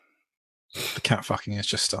cat fucking has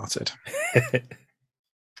just started.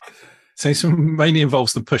 So it mainly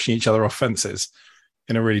involves them pushing each other off fences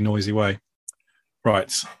in a really noisy way. Right,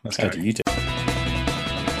 let's go. How do you do?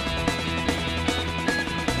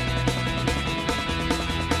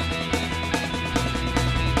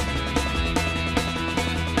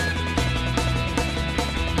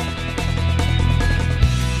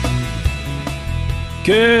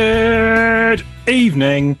 Good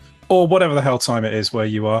evening, or whatever the hell time it is where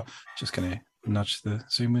you are. Just going to nudge the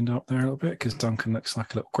zoom window up there a little bit because Duncan looks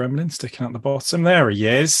like a little gremlin sticking out the bottom. There he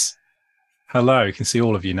is. Hello, you can see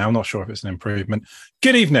all of you now. I'm not sure if it's an improvement.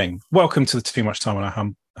 Good evening. Welcome to the Too Much Time on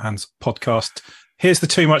Our Hands podcast. Here's the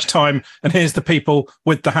Too Much Time, and here's the people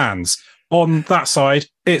with the hands. On that side,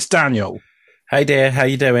 it's Daniel. Hey dear, how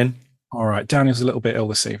you doing? All right, Daniel's a little bit ill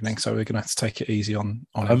this evening, so we're going to have to take it easy on him.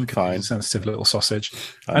 I'm fine. He's a sensitive little sausage.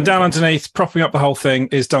 And down underneath, propping up the whole thing,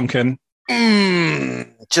 is Duncan.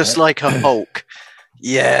 Just like a Hulk.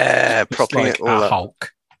 Yeah, propping like it all up.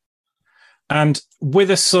 Hulk. And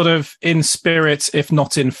with us sort of in spirit, if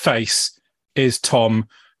not in face, is Tom,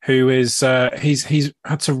 who is he's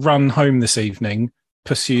had to run home this evening,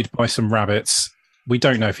 pursued by some rabbits. We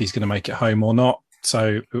don't know if he's going to make it home or not,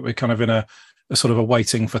 so we're kind of in a sort of a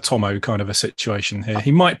waiting for Tomo kind of a situation here.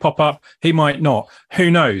 He might pop up, he might not. Who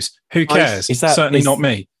knows? Who cares? Certainly not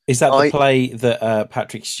me. Is that the play that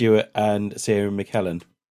Patrick Stewart and Sarah McKellen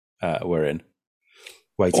were in?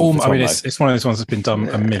 Waiting for Tomo? I mean, it's one of those ones that's been done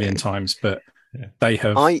a million times, but they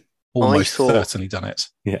have almost certainly done it.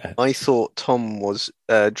 Yeah, I thought Tom was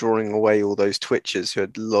drawing away all those Twitchers who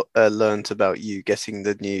had learnt about you getting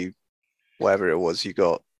the new, whatever it was you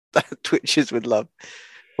got. Twitchers would love.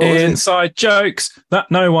 Inside jokes that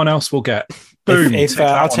no one else will get. Boom.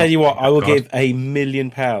 I'll tell you what, I will give £1 million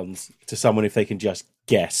to someone if they can just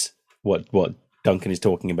guess what Duncan is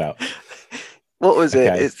talking about. What was it?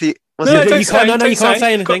 Okay. It's the. You can't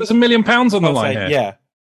say anything. There's £1 million on the line here. Yeah.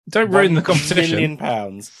 Don't ruin the competition.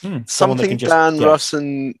 £1 million. Something Dan, Russ,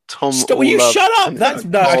 and Tom. Will you shut up? That's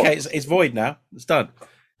okay. It's void now. It's done.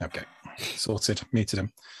 Okay, sorted. Muted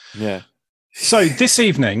him. Yeah. So this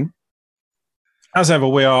evening, as ever,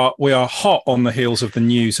 we are hot on the heels of the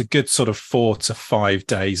news. A good sort of 4 to 5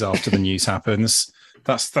 days after the news happens.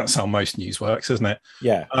 That's how most news works, isn't it?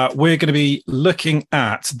 Yeah. We're going to be looking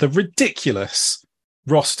at the ridiculous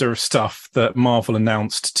roster of stuff that Marvel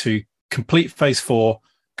announced to complete Phase 4,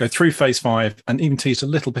 go through Phase 5, and even tease a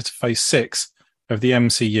little bit of Phase 6 of the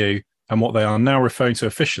MCU and what they are now referring to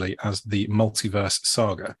officially as the Multiverse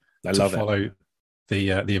Saga. I love it. Follow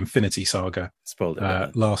the Infinity Saga. Spoiled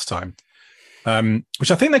it last time. Which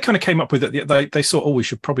I think they kind of came up with it. They thought, we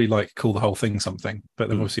should probably call the whole thing something, but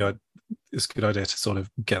then obviously it's a good idea to sort of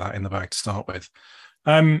get that in the bag to start with.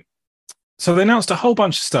 So they announced a whole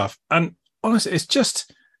bunch of stuff, and honestly, it's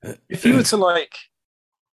just, if you were to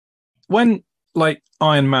when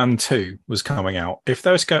Iron Man 2 was coming out, if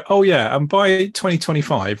they were to go, oh yeah, and by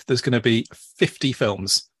 2025 there's going to be 50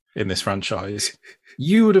 films in this franchise,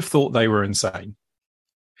 you would have thought they were insane.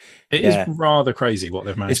 It is rather crazy what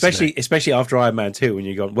they've managed to do. Especially after Iron Man 2, when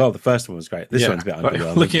you've gone, well, the first one was great. This one's a bit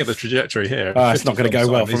underwhelming. Looking at the trajectory here, it's not going to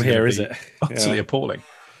go well from here, is it? Utterly appalling.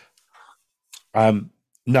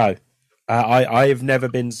 No, I have never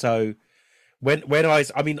been so. When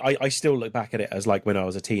I still look back at it as when I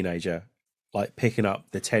was a teenager, picking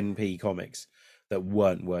up the 10p comics that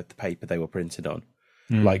weren't worth the paper they were printed on,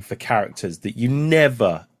 for characters that you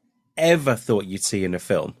never ever thought you'd see in a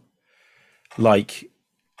film,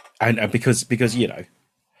 And because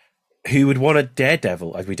who would want a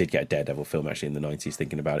Daredevil? We did get a Daredevil film actually in the 90s.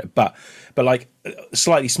 Thinking about it, but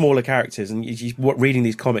slightly smaller characters, and you reading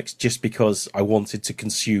these comics just because I wanted to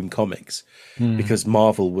consume comics because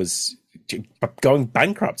Marvel was going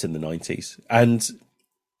bankrupt in the 90s, and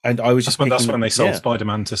I was that's when they sold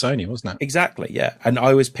Spider-Man to Sony, wasn't it? Exactly, yeah. And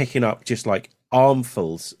I was picking up just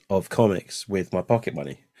armfuls of comics with my pocket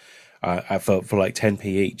money for 10p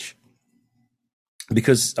each.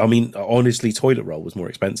 Because honestly, toilet roll was more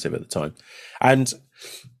expensive at the time, and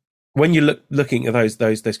when you looking at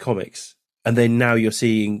those comics, and then now you're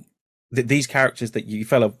seeing these characters that you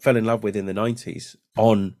fell in love with in the 90s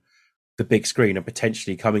on the big screen and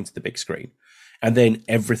potentially coming to the big screen, and then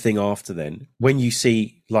everything after then. When you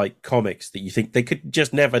see comics that you think they could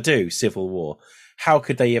just never do, Civil War, how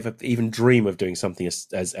could they ever even dream of doing something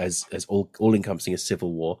as all encompassing as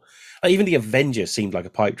Civil War? Even the Avengers seemed like a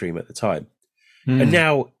pipe dream at the time. And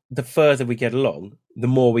now, the further we get along, the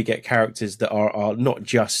more we get characters that are not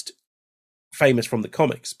just famous from the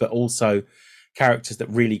comics, but also characters that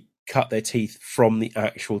really cut their teeth from the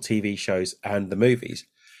actual TV shows and the movies.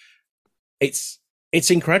 It's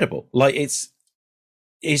incredible.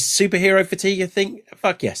 is superhero fatigue a thing?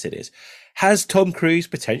 Fuck yes, it is. Has Tom Cruise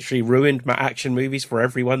potentially ruined my action movies for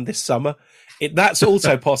everyone this summer? That's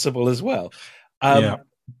also possible as well.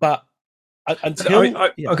 But until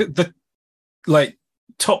the like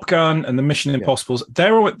Top Gun and the Mission Impossibles,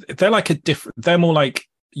 they're like a different. They're more like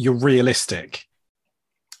your realistic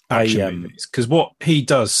action movies, because what he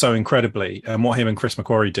does so incredibly, and what him and Chris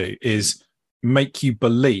McQuarrie do, is make you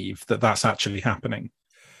believe that that's actually happening.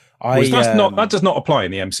 That does not apply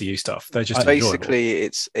in the MCU stuff. They're just basically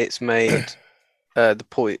it's made the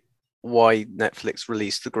point why Netflix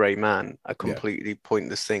released The Grey Man a completely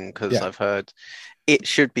pointless thing, because I've heard it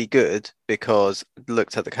should be good, because I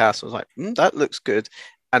looked at the cast and was like, that looks good,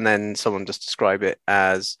 and then someone just described it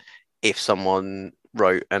as if someone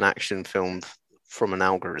wrote an action film from an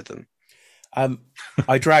algorithm.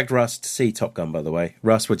 I dragged Russ to see Top Gun, by the way.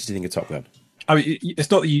 Russ, what did you think of Top Gun? I mean,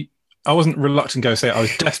 it's not that I wasn't reluctant to go see it. I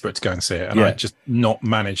was desperate to go and see it, and I just not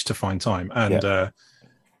managed to find time. And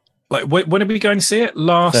when are we going to see it?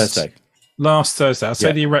 Thursday. Last Thursday. I'd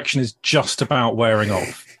say the erection is just about wearing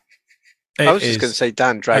off. I was just going to say,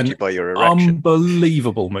 Dan dragged you by your erection.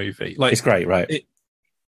 Unbelievable movie. Like, it's great, right?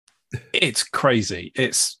 It's crazy.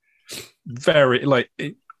 It's very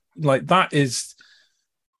that is.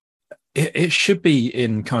 It should be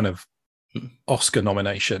in kind of Oscar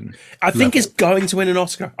nomination. I think it's going to win an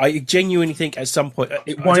Oscar. I genuinely think at some point.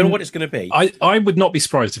 I don't know what it's going to be. I would not be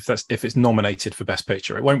surprised if it's nominated for Best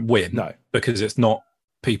Picture. It won't win, because it's not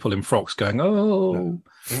people in frocks going,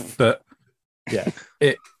 but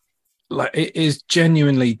it is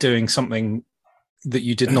genuinely doing something that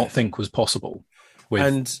you did not think was possible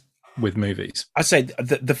with movies. I'd say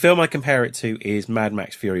the film I compare it to is Mad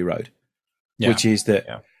Max Fury Road, which is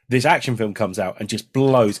that this action film comes out and just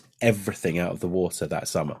blows everything out of the water that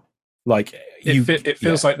summer. Like it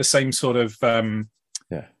feels like the same sort of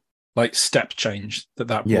like step change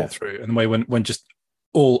that brought through, and the way when just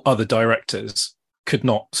all other directors could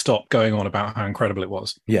not stop going on about how incredible it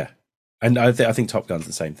was. Yeah, and I think Top Gun's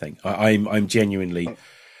the same thing. I'm genuinely,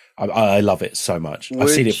 I love it so much. I've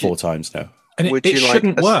seen it 4 times now, and it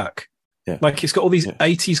shouldn't work. Yeah. Like, it's got all these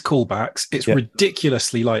 80s callbacks. It's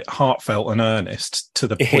ridiculously like heartfelt and earnest to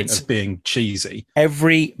the point of being cheesy.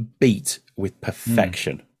 Every beat with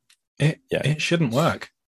perfection. It shouldn't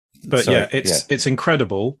work. But it's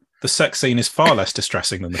incredible. The sex scene is far less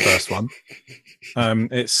distressing than the first one.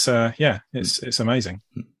 It's amazing.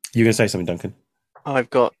 You're going to say something, Duncan?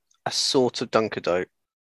 I've got a sort of Dunkadote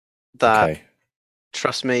that,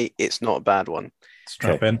 trust me, it's not a bad one.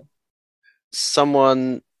 Strap in.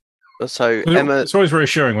 Emma, it's always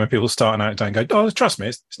reassuring when people starting out and go, "Oh, trust me,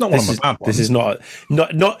 it's not one of my bad ones." This is not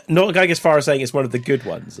going as far as saying it's one of the good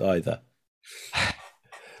ones either.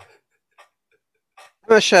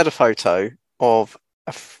 Emma shared a photo of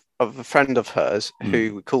a friend of hers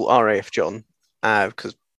who we call RAF John,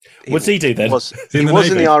 because what's he do then? He was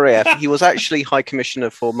in the RAF. He was actually High Commissioner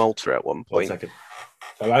for Malta at one point. 1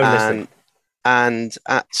 second. And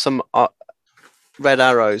at some Red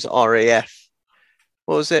Arrows RAF.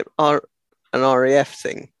 What was it? An RAF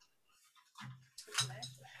thing?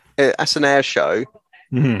 That's an air show.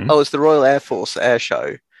 Mm-hmm. Oh, it's the Royal Air Force air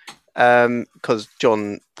show. Because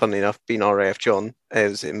John, funnily enough, being RAF John,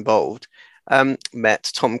 was involved,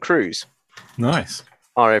 met Tom Cruise. Nice.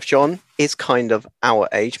 RAF John is kind of our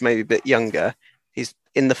age, maybe a bit younger. He's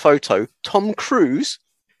in the photo. Tom Cruise.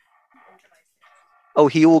 Oh,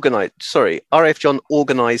 he organised. Sorry, RAF John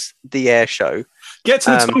organised the air show. Get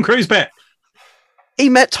to the Tom Cruise bit. He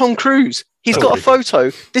met Tom Cruise. He's got a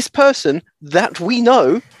photo. This person that we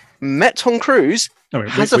know met Tom Cruise,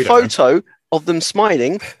 has a photo of them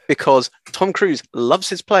smiling because Tom Cruise loves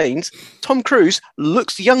his planes. Tom Cruise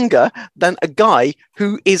looks younger than a guy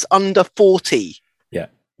who is under 40. Yeah.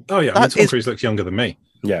 Oh, yeah. Tom Cruise looks younger than me.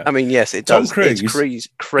 Yeah. I mean, yes, it does. Tom Cruise it's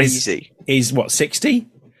crazy. He's what, 60?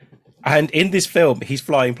 And in this film, he's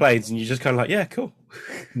flying planes, and you're just kind of like, yeah, cool.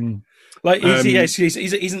 Like he's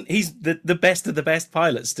the best of the best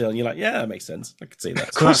pilots still, and you're like, yeah, that makes sense. I could see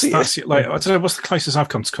that. So that's like, I don't know what's the closest I've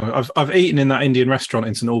come to. I've eaten in that Indian restaurant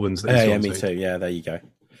in St Albans. Yeah, me too. Yeah, there you go.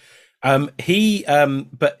 But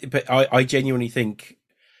I genuinely think,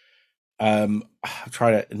 I'll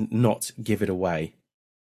try to not give it away.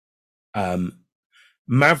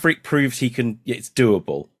 Maverick proves it's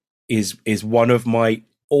doable. Is one of my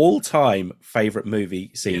all-time favorite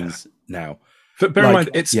movie scenes now. But bear in mind,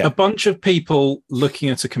 it's a bunch of people looking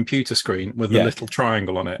at a computer screen with a little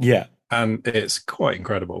triangle on it. Yeah. And it's quite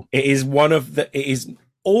incredible. It is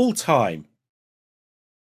all-time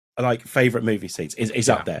like favorite movie scenes. Is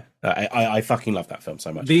up there. I fucking love that film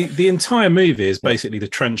so much. The entire movie is basically the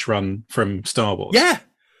trench run from Star Wars. Yeah.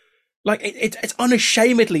 Like it's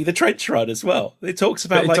unashamedly the trench run as well. It talks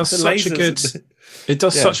about like the lasers. It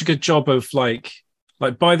does such a good job of like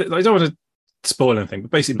by the. I don't want to spoil anything, but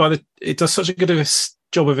basically it does such a good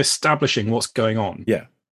job of establishing what's going on. Yeah.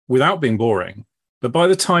 Without being boring. But by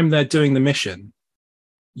the time they're doing the mission,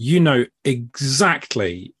 you know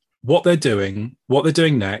exactly what they're doing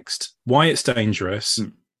next, why it's dangerous,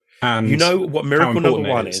 and you know what miracle number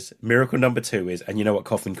 1 is, miracle number 2 is, and you know what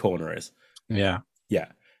coffin corner is. Yeah.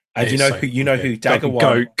 And you know who Dagger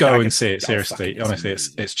 1 go and see it seriously. Honestly,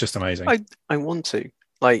 it's just amazing. I want to.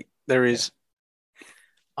 Like there is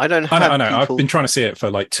I know. I've been trying to see it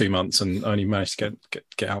for like 2 months and only managed to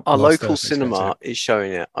get out. Our local cinema is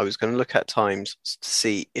showing it. I was going to look at times to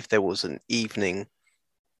see if there was an evening,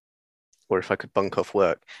 or if I could bunk off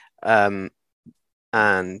work, and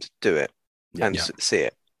do it see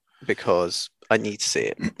it, because I need to see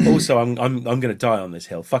it. Also, I'm going to die on this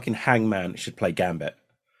hill. Fucking Hangman should play Gambit.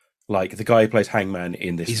 Like the guy who plays Hangman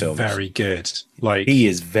in this film. He's very good. Like he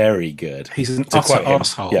is very good. He's an utter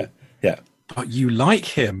asshole. Yeah. But you like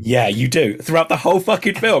him. Yeah, you do. Throughout the whole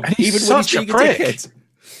fucking film. And he's even such a prick.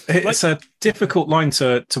 It's a difficult line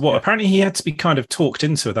to what. Apparently he had to be kind of talked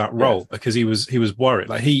into that role because he was worried.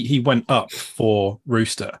 Like he went up for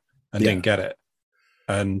Rooster and didn't get it.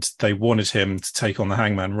 And they wanted him to take on the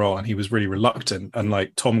Hangman role, and he was really reluctant. And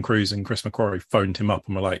like Tom Cruise and Chris McQuarrie phoned him up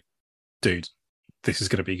and were like, dude, this is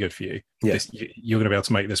going to be good for you. Yeah. You're going to be able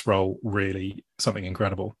to make this role really something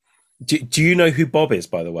incredible. Do you know who Bob is,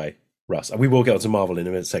 by the way, Russ? We will get onto Marvel in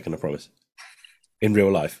a second, I promise. In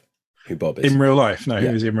real life, who Bob is. In real life? No, who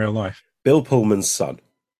is in real life? Bill Pullman's son.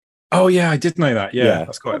 Oh, yeah, I did know that. Yeah.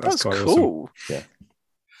 That's quite cool. Awesome. Yeah.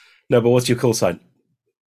 No, but what's your call sign?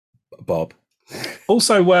 Bob.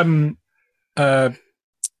 Also, Manny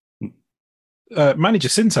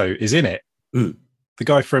Jacinto is in it. Mm. The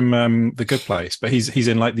guy from The Good Place, but he's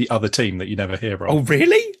in like the other team that you never hear of. Oh,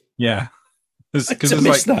 really? Yeah. Because I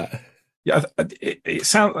missed that. Yeah, it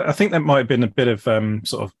sounds. I think that might have been a bit of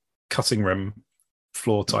sort of cutting room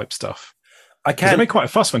floor type stuff. They made quite a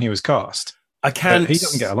fuss when he was cast. He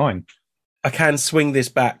doesn't get a line. I can swing this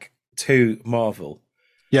back to Marvel.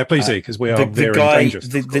 Yeah, please do, because we are very dangerous.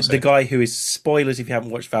 The guy who is, spoilers if you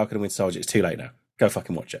haven't watched Falcon and Winter Soldier, it's too late now. Go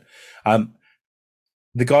fucking watch it.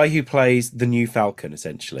 The guy who plays the new Falcon,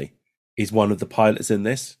 essentially, is one of the pilots in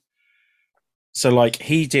this. So, like,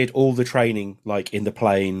 he did all the training, like, in the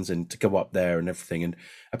planes and to go up there and everything. And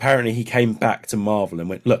apparently he came back to Marvel and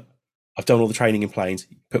went, look, I've done all the training in planes,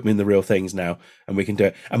 put me in the real things now, and we can do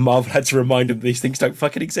it. And Marvel had to remind him these things don't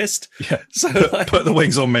fucking exist. Yeah. So put the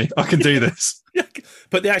wings on me. I can do this. Yeah.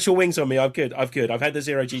 Put the actual wings on me. I'm good. I've had the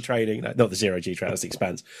zero-G training. No, not the zero-G training, that's the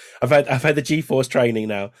Expanse. I've had the G-Force training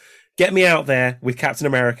now. Get me out there with Captain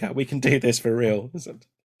America. We can do this for real.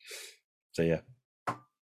 So yeah.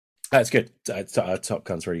 That's good. Top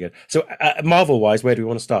Gun's really good. So, Marvel-wise, where do we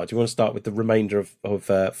want to start? Do you want to start with the remainder of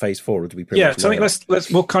Phase 4, or do we? So I think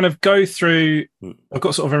we'll kind of go through. I've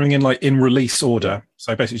got sort of everything in release order.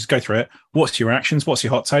 So basically, just go through it. What's your reactions? What's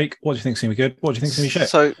your hot take? What do you think's going to be good? What do you think's going to be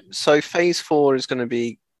shit? So Phase 4 is going to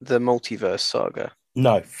be the multiverse saga.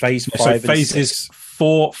 No, Phase 5. So phases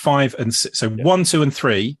 4, 5, and 6. So 1, 2, and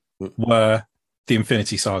 3 were the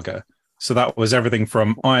Infinity Saga. So that was everything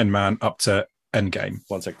from Iron Man up to Endgame.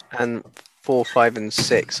 1 second. And 4, 5, and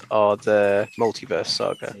 6 are the multiverse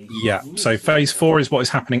saga. Yeah. So Phase 4 is what is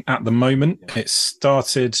happening at the moment. It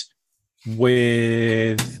started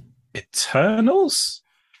with Eternals,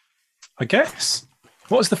 I guess.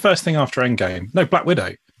 What was the first thing after Endgame? No, Black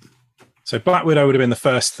Widow. So Black Widow would have been the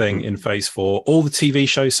first thing in Phase 4. All the TV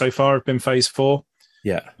shows so far have been Phase 4.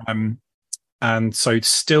 Yeah. And so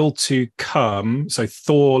still to come. So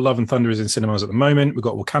Thor: Love and Thunder is in cinemas at the moment. We've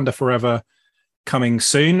got Wakanda Forever coming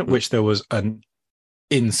soon, which there was an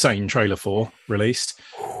insane trailer for released.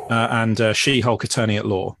 And She-Hulk: Attorney at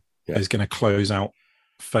Law is going to close out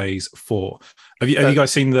Phase 4. Have you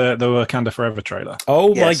guys seen the Wakanda Forever trailer?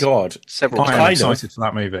 Oh my god! Several times. I'm excited for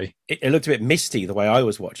that movie. It looked a bit misty the way I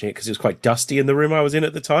was watching it because it was quite dusty in the room I was in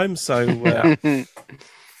at the time. So,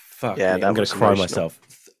 fuck me, I'm going to cry myself.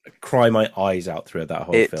 Cry my eyes out through that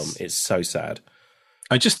whole film. It's so sad.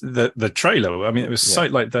 I just the trailer. I mean, it was so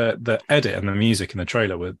like the edit and the music in the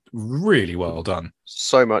trailer were really well done.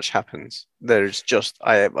 So much happens. There's just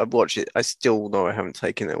I watched it. I still know I haven't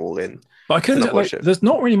taken it all in. But I couldn't. There's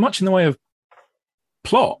not really much in the way of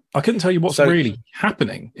plot. I couldn't tell you what's really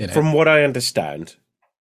happening in it. From what I understand,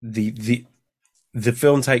 the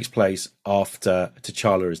film takes place after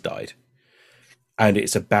T'Challa has died, and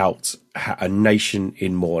it's about a nation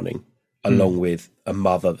in mourning, along with a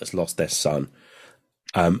mother that's lost their son.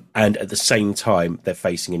 And at the same time, they're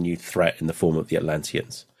facing a new threat in the form of the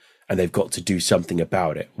Atlanteans. and they've got to do something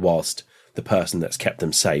about it whilst the person that's kept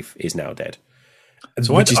them safe is now dead.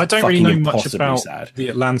 So I don't really know much about the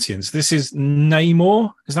Atlanteans. This is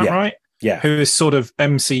Namor, is that right? Yeah. Who is sort of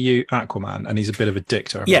MCU Aquaman, and he's a bit of a dick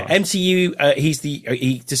to everyone. Yeah, MCU,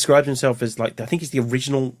 he describes himself as like, I think he's the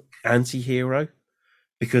original anti-hero,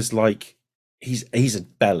 because like he's a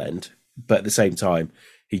bellend, but at the same time,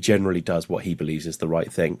 he generally does what he believes is the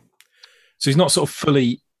right thing. So he's not sort of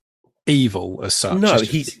fully evil as such. No,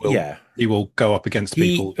 he will go up against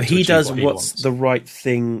people. He does what's the right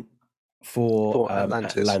thing for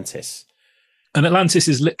Atlantis. And Atlantis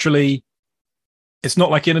is literally, it's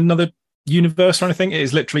not like in another universe or anything. It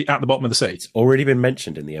is literally at the bottom of the sea. It's already been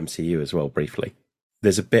mentioned in the MCU as well, briefly.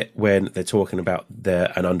 There's a bit when they're talking about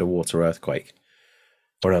an underwater earthquake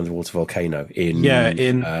or an underwater volcano in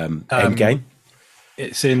Endgame.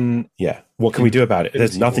 It's in... Yeah. What can we do about it?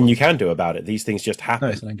 There's nothing you can do about it. These things just happen.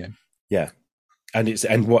 No, it's an Endgame. Yeah.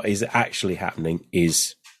 And what is actually happening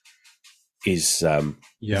is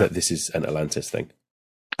that this is an Atlantis thing.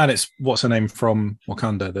 And it's what's her name from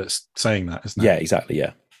Wakanda that's saying that, isn't it? Yeah, exactly.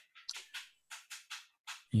 Yeah.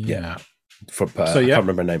 Yeah. I can't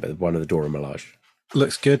remember her name, but one of the Dora Milaje.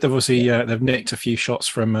 Looks good. They've obviously they've nicked a few shots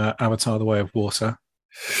from Avatar: The Way of Water.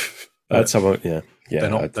 That's someone. Yeah. They're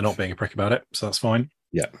not being a prick about it, so that's fine.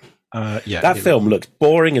 Yeah. That film looks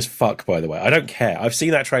boring as fuck. By the way, I don't care. I've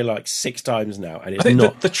seen that trailer like 6 times now, and it's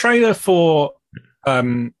not the trailer for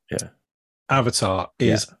Avatar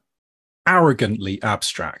is arrogantly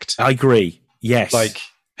abstract. I agree. Yes. Like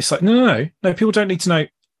it's like no. People don't need to know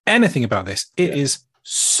anything about this. It is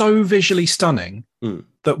so visually stunning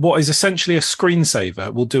that what is essentially a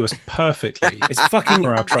screensaver will do us perfectly. It's fucking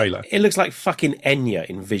for our trailer. It looks like fucking Enya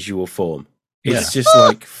in visual form. It's just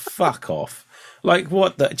like fuck off. Like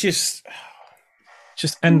what the just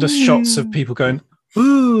endless shots of people going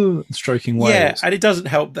ooh and stroking whales. Yeah, and it doesn't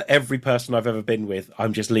help that every person I've ever been with,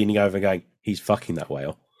 I'm just leaning over and going, he's fucking that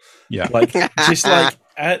whale. Yeah. Like just like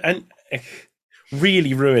and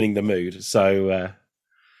really ruining the mood. So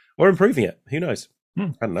or improving it. Who knows?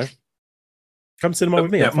 I don't know. Come cinema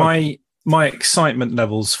with me. Yeah, my excitement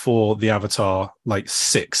levels for the Avatar like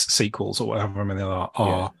 6 sequels or whatever many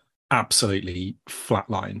are absolutely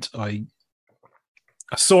flatlined. I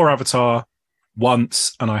saw Avatar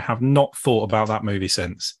once and I have not thought about that movie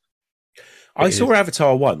since. I saw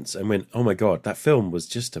Avatar once and went, oh my God, that film was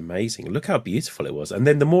just amazing. Look how beautiful it was. And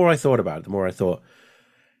then the more I thought about it, the more I thought,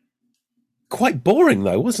 quite boring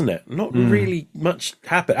though, wasn't it? Not really much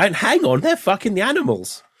happened. And hang on, they're fucking the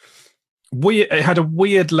animals. It had a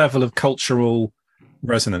weird level of cultural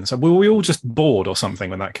resonance. Were we all just bored or something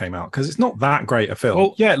when that came out? Because it's not that great a film.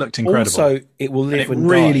 Well, it looked incredible. Also, it will live and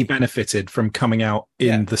really die. benefited from coming out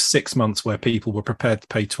in the 6 months where people were prepared to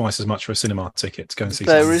pay twice as much for a cinema ticket to go and see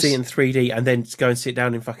something. See in 3D and then go and sit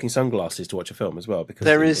down in fucking sunglasses to watch a film as well. Because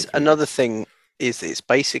there is another thing. Is it's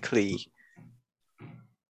basically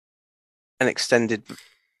an extended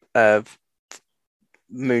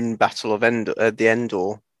moon battle of the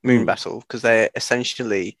Endor moon battle, because they're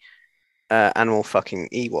essentially animal fucking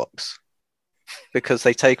Ewoks, because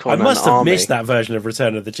they take on. I must have missed that version of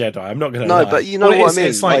Return of the Jedi. I'm not going to. No, but you know what I mean.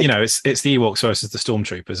 It's like it's the Ewoks versus the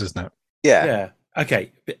Stormtroopers, isn't it? Yeah.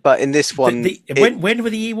 Okay. But in this one, when were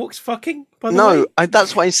the Ewoks fucking? By the way?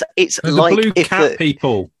 That's why it's the like blue cat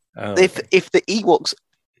people. Oh. If the Ewoks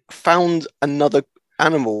found another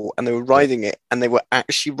animal and they were riding it, and they were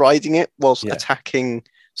actually riding it whilst attacking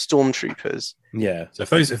stormtroopers. Yeah. So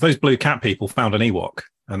if those blue cat people found an Ewok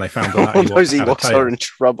and they found that Ewok those Ewoks are in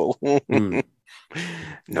trouble.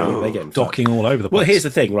 No, they're getting docking all over the place. Well, here's the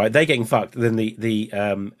thing, right? They're getting fucked. Then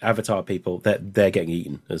the Avatar people, they're getting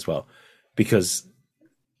eaten as well, because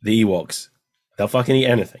the Ewoks, they'll fucking eat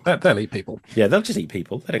anything. They'll eat people. Yeah, they'll just eat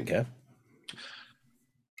people. They don't care.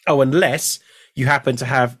 Oh, unless you happen to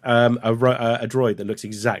have a droid that looks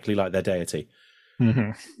exactly like their deity.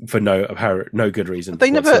 Mm-hmm. For no good reason.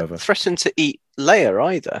 They never threatened to eat Leia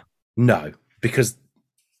either. No, because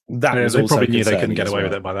that was they also probably knew they couldn't get away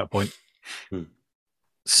with it by that point. Hmm.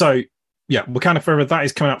 So Wakanda Forever, that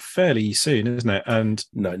is coming out fairly soon, isn't it? And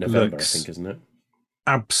no, November, I think, isn't it?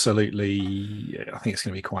 Absolutely, I think it's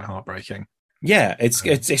going to be quite heartbreaking. Yeah, it's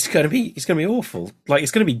going to be awful. Like,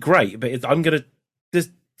 it's going to be great, but I'm going to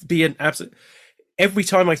just be an absolute. Every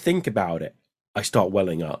time I think about it, I start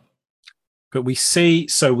welling up. But we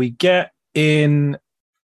get in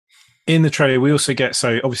the trailer, we also get,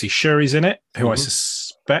 obviously Shuri's in it, who I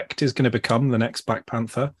suspect is going to become the next Black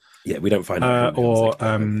Panther. Yeah, we don't find out.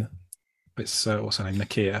 It's what's her name,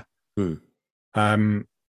 Nakia. In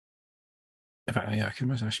fact, I can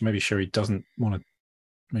imagine actually maybe Shuri doesn't want to,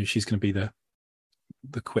 maybe she's going to be the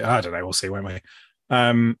quit. I don't know, we'll see, won't we?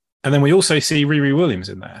 And then we also see Riri Williams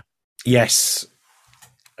in there. Yes.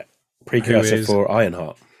 Precursor for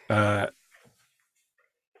Ironheart.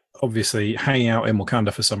 Obviously hanging out in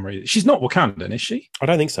Wakanda for some reason. She's not Wakandan, is she? I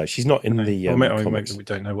don't think so. She's not in the comics. We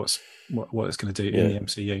don't know what it's going to do in the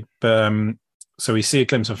MCU. But so we see a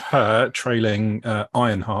glimpse of her trailing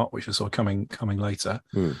Ironheart, which is sort of coming later.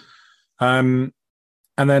 And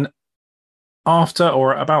then after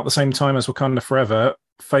or about the same time as Wakanda Forever,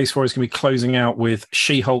 Phase 4 is going to be closing out with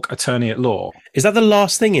She-Hulk Attorney at Law. Is that the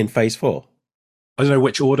last thing in Phase 4? I don't know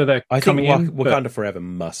which order they're coming in. Wakanda Forever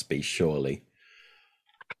must be, surely.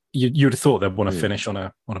 You'd have thought they'd want to finish on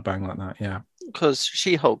a bang like that, yeah. Because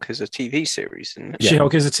She-Hulk is a TV series, isn't it? Yeah.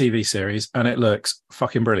 She-Hulk is a TV series, and it looks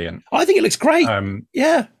fucking brilliant. I think it looks great.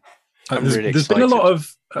 Yeah, there's been a lot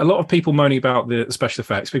of people moaning about the special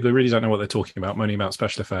effects. People who really don't know what they're talking about, moaning about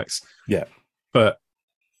special effects. Yeah, but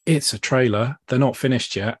it's a trailer. They're not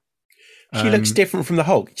finished yet. She looks different from the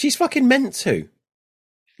Hulk. She's fucking meant to.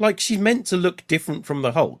 Like, she's meant to look different from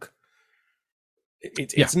the Hulk.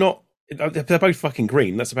 It's not. They're both fucking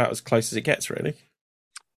green. That's about as close as it gets, really.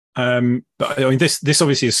 But I mean, this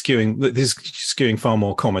obviously is skewing far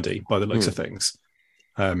more comedy by the looks of things.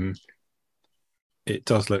 It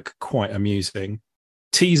does look quite amusing.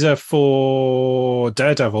 Teaser for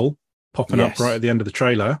Daredevil popping up right at the end of the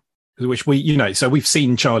trailer, which so we've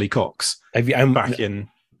seen Charlie Cox back in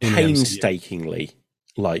painstakingly,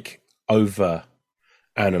 like, over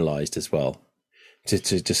analyzed as well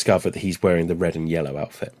to discover that he's wearing the red and yellow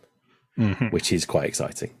outfit. Which is quite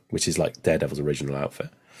exciting, which is like Daredevil's original outfit.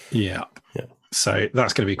 Yeah. So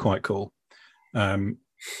that's going to be quite cool.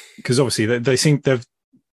 Because obviously they think they've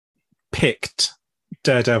picked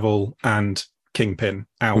Daredevil and Kingpin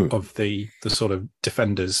out of the sort of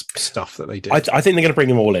Defenders stuff that they did. I think they're going to bring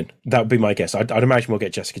them all in. That would be my guess. I'd imagine we'll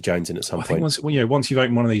get Jessica Jones in at some point. Once you've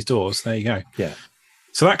opened one of these doors, there you go. Yeah.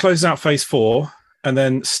 So that closes out Phase 4. And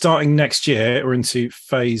then starting next year, we're into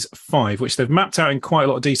Phase 5, which they've mapped out in quite a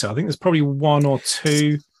lot of detail. I think there's probably one or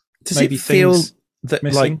two. Does it feel that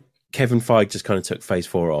missing? Like Kevin Feige just kind of took Phase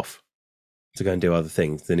 4 off to go and do other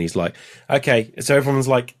things? Then he's like, okay. So everyone's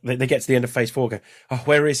like, they get to the end of Phase 4, go, oh,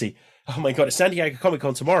 where is he? Oh my God, it's San Diego Comic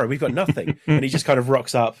Con tomorrow. We've got nothing. And he just kind of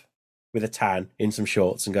rocks up with a tan in some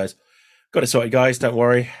shorts and goes, got it sorted, guys. Don't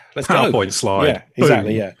worry. Let's go. PowerPoint slide. Yeah,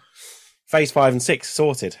 exactly. Boom. Yeah. Phase 5 and 6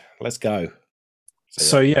 sorted. Let's go.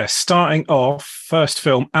 So starting off, first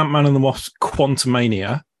film, Ant-Man and the Wasp: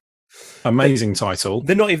 Quantumania. Amazing title.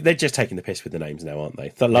 They're just taking the piss with the names now, aren't they?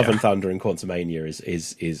 The Love and Thunder and Quantumania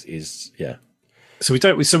is yeah. So we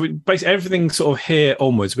basically everything sort of here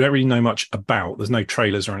onwards, we don't really know much about. There's no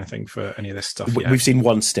trailers or anything for any of this stuff yet. We've seen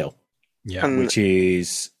one still. Yeah. Which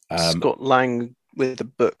is Scott Lang with a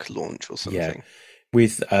book launch or something. Yeah.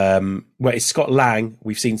 With it's Scott Lang.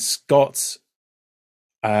 We've seen Scott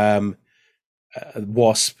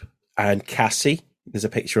Wasp and Cassie. There's a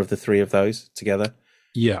picture of the three of those together.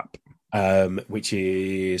 Yeah. Which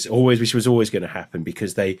was always going to happen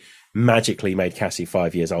because they magically made Cassie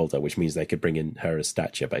 5 years older, which means they could bring in her as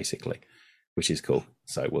stature, basically, which is cool.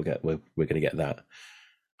 So we're going to get that.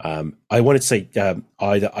 I wanted to say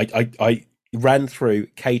I ran through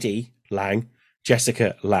KD Lang,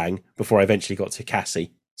 Jessica Lang before I eventually got to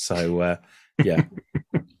Cassie. So yeah.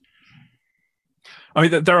 I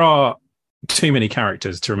mean, there are too many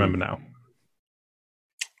characters to remember now.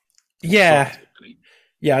 Yeah.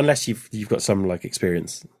 Yeah, unless you've got some like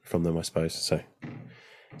experience from them, I suppose. So,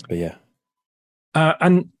 but yeah.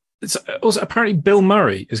 And it's also apparently Bill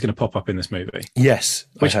Murray is going to pop up in this movie. Yes,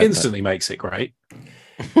 which instantly makes it great.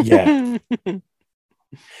 Yeah.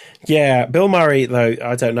 Yeah, Bill Murray though,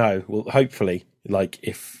 I don't know. Well, hopefully, like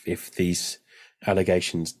if these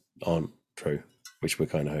allegations aren't true, which we're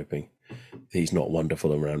kind of hoping, he's not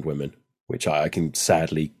wonderful around women, which I can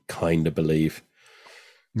sadly kind of believe.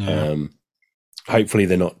 Yeah. Hopefully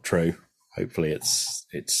they're not true. Hopefully it's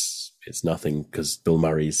nothing, because Bill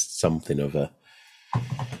Murray's something of an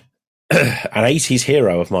 80s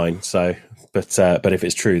hero of mine. So, but if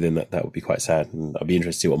it's true, then that would be quite sad, and I'd be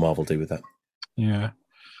interested to see what Marvel do with that. Yeah.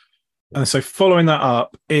 And so following that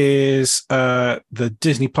up is the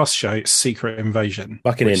Disney Plus show Secret Invasion.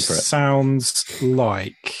 Bucking in for it. Sounds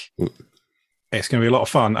like it's going to be a lot of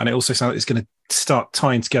fun, and it also sounds like it's going to start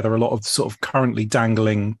tying together a lot of sort of currently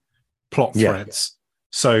dangling plot threads.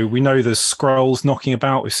 So we know there's Skrulls knocking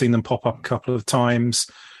about. We've seen them pop up a couple of times.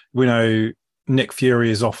 We know Nick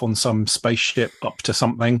Fury is off on some spaceship up to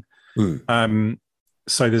something. So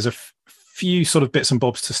there's a few sort of bits and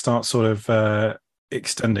bobs to start sort of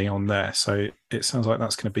extending on there. So it sounds like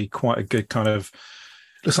that's going to be quite a good kind of,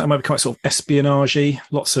 looks like it might be quite sort of espionage-y.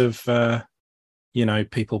 Lots of,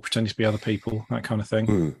 people pretending to be other people, that kind of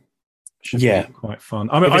thing. Should Yeah. be quite fun.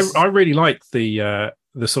 I mean, I really like the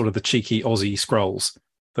sort of the cheeky Aussie Skrulls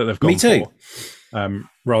that they've gone Me too. for,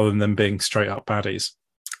 rather than them being straight up baddies.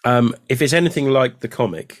 If it's anything like the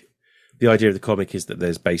comic, the idea of the comic is that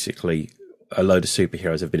there's basically a load of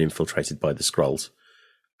superheroes have been infiltrated by the Skrulls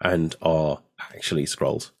and are actually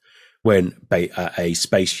Skrulls. When a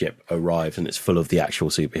spaceship arrives and it's full of the actual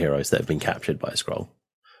superheroes that have been captured by a Skrull.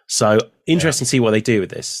 So interesting to see what they do with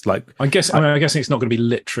this. Like, I'm guessing it's not going to be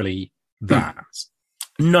literally that.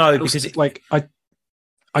 No, because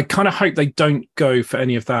I kind of hope they don't go for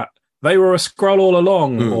any of that. They were a Skrull all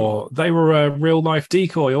along, or they were a real life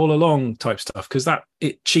decoy all along type stuff, because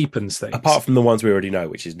it cheapens things. Apart from the ones we already know,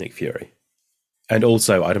 which is Nick Fury, and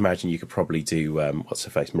also I'd imagine you could probably do what's her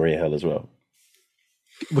face, Maria Hill as well.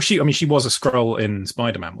 Was she? I mean, she was a Skrull in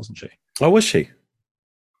Spider-Man, wasn't she? Oh, was she?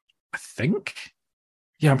 I think.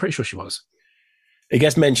 Yeah, I'm pretty sure she was. It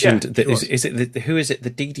gets mentioned that is it who is it?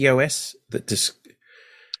 The DDoS that DODC.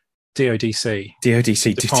 DODC.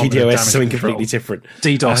 DDoS is something completely different.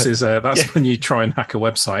 DDoS is that's when you try and hack a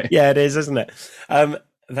website. Yeah, it is, isn't it?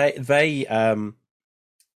 They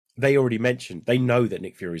already mentioned they know that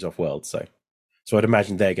Nick Fury's off world, so I'd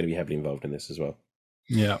imagine they're going to be heavily involved in this as well.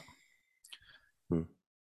 Yeah.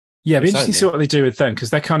 Yeah, it'd be interesting to see what they do with them,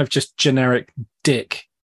 because they're kind of just generic dick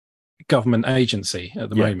government agency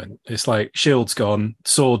at the moment. It's like S.H.I.E.L.D.'s gone,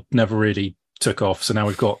 SWORD never really took off, so now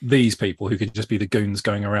we've got these people who could just be the goons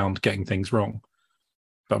going around getting things wrong.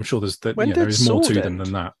 But I'm sure there is more to them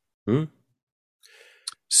than that.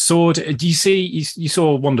 SWORD, do you see? You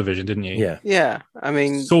saw WandaVision, didn't you? Yeah. Yeah, I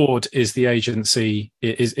mean, SWORD is the agency,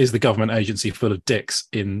 is the government agency full of dicks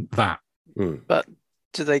in that. But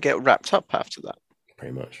do they get wrapped up after that?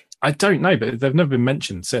 Pretty much. I don't know, but they've never been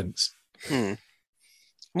mentioned since. Which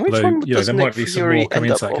Although, one does there Nick might be some Fury more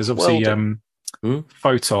coming end into up that, because off-world obviously in?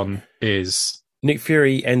 Photon is Nick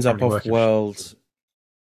Fury ends up Probably off world.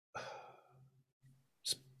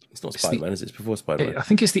 It's not Spider-Man, is it? It's before Spider-Man. I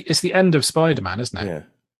think it's the end of Spider-Man, isn't it? Yeah.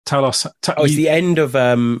 Talos. It's the end of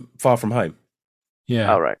Far From Home.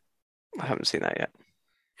 Yeah. Oh, right. I haven't seen that yet.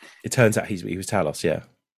 It turns out he was Talos, yeah.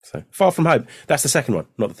 So Far From Home. That's the second one,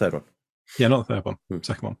 not the third one. Yeah, not the third one.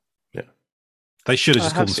 Second one. Yeah. They should have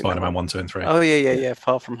just called them Spider-Man 1, 2, and 3. Oh yeah.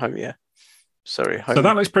 Far From Home, yeah. Sorry. Home. So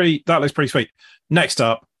that looks pretty sweet. Next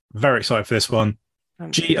up, very excited for this one.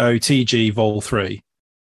 GOTG Vol 3.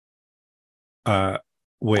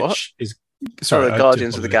 Which is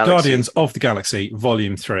Guardians of the Galaxy. Guardians of the Galaxy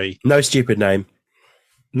Volume 3. No stupid name.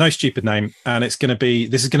 And this is going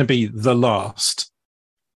to be the last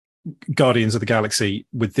Guardians of the Galaxy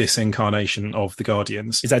with this incarnation of the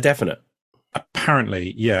Guardians. Is that definite?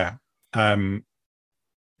 Apparently, yeah.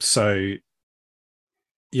 So,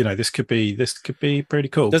 this could be pretty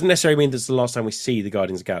cool. Doesn't necessarily mean this is the last time we see the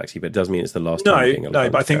Guardians of the Galaxy, but it does mean it's the last time. No,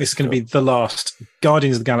 but I think this is going to be the last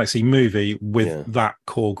Guardians of the Galaxy movie with that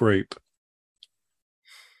core group.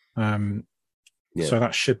 So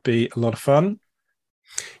that should be a lot of fun.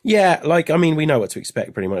 Yeah, we know what to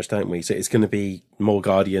expect pretty much, don't we? So it's going to be more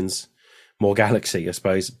Guardians, more Galaxy, I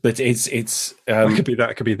suppose. But it's that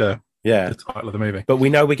could be the title of the movie. But we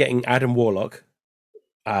know we're getting Adam Warlock,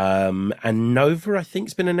 and Nova, I think,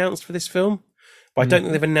 has been announced for this film. But I don't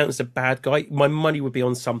think they've announced a bad guy. My money would be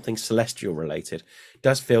on something Celestial related. It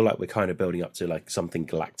does feel like we're kind of building up to something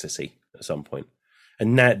Galactus-y at some point.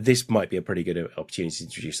 And now this might be a pretty good opportunity to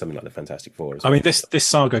introduce something like the Fantastic Four. I mean, this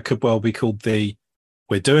saga could well be called the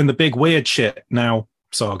 "We're doing the big weird shit now"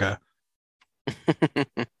 saga.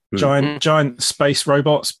 giant space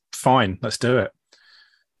robots. Fine, let's do it.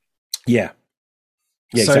 Yeah.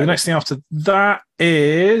 So exactly. The next thing after that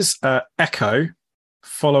is Echo,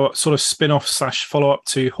 follow-up, sort of spin-off / follow-up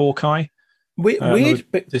to Hawkeye. Weird,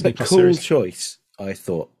 but cool series. Choice. I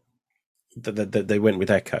thought that they went with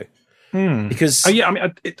Echo. Because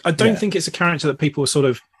I don't think it's a character that people are sort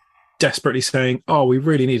of desperately saying, "Oh, we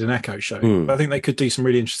really need an Echo show." But I think they could do some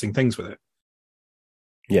really interesting things with it.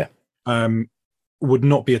 Yeah. Would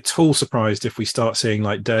not be at all surprised if we start seeing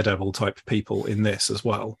Daredevil type people in this as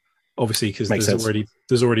well. Obviously, because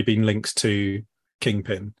there's already been links to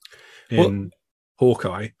Kingpin in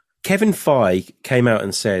Hawkeye. Kevin Feige came out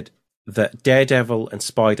and said that Daredevil and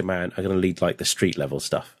Spider-Man are going to lead the street level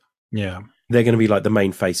stuff. Yeah. They're going to be the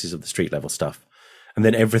main faces of the street level stuff. And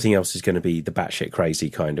then everything else is going to be the batshit crazy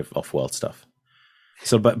kind of off-world stuff.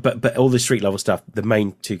 So, but all the street level stuff, the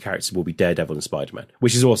main two characters will be Daredevil and Spider-Man,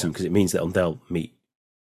 which is awesome because it means that they'll meet.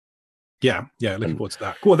 Yeah, looking forward to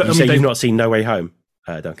that. Well, you've not seen No Way Home,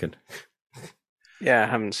 Duncan? Yeah, I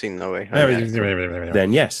haven't seen No Way Home.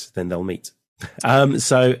 Then yes, then they'll meet.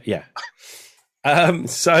 So yeah.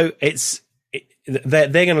 So they're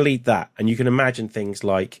going to lead that, and you can imagine things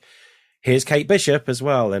like here's Kate Bishop as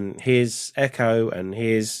well, and here's Echo, and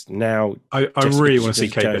here's now. I really want to see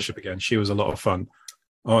Kate Bishop again. She was a lot of fun.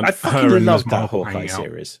 I fucking loved that Hawkeye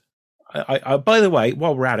series. I by the way,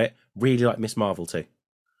 while we're at it, really like Miss Marvel too.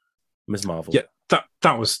 Miss Marvel. Yeah,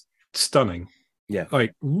 that was stunning. Yeah,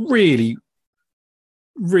 like really,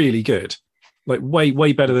 really good. Like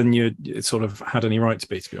way better than you sort of had any right to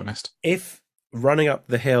be honest. If Running Up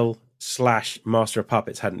the Hill / Master of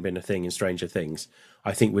Puppets hadn't been a thing in Stranger Things,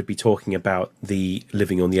 I think we'd be talking about the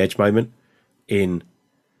living on the edge moment in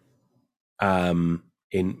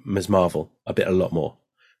Ms. Marvel a lot more.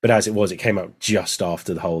 But as it was, it came out just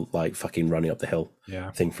after the whole like fucking Running Up the Hill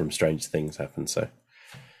thing from Stranger Things happened. So,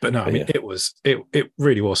 but no, I mean it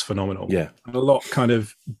really was phenomenal. Yeah, and a lot kind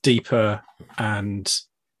of deeper and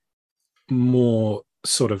more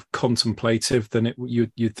sort of contemplative than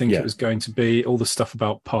you'd think it was going to be. All the stuff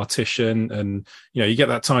about partition, and you get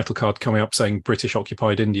that title card coming up saying British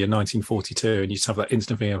occupied India 1942, and you just have that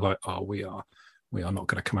instant feeling of like, oh, we are not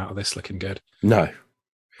going to come out of this looking good. No.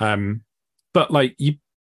 But like you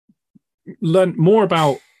learn more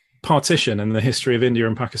about partition and the history of India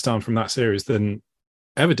and Pakistan from that series than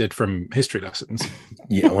ever did from history lessons.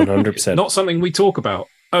 Yeah, 100%. Not something we talk about.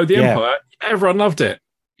 Oh, the Empire, everyone loved it.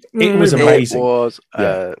 It was amazing. It was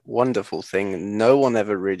a wonderful thing. No one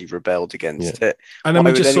ever really rebelled against it. And then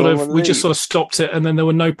we just sort of stopped it, and then there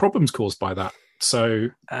were no problems caused by that. So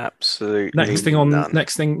absolutely. Next thing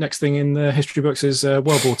in the history books is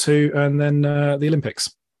World War II, and then the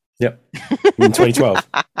Olympics. Yep. In 2012.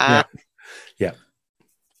 Yeah.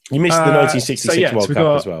 You missed the 1966 World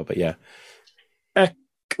Cup as well, but yeah.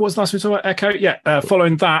 What's the last we talked about? Echo. Yeah.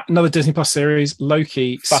 Following that, another Disney Plus series,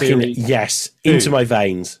 Loki series. Yes, into my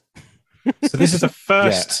veins. So this is the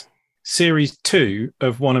first series 2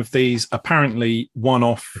 of one of these apparently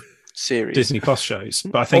one-off series Disney Plus shows.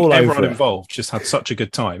 But I think everyone involved just had such a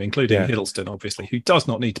good time, including Hiddleston, obviously, who does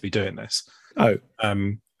not need to be doing this. Oh.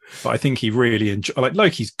 But I think he really enjoyed. Like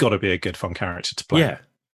Loki's got to be a good fun character to play. Yeah.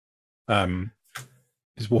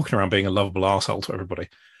 He's walking around being a lovable arsehole to everybody.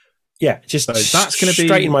 Yeah, just so that's going to be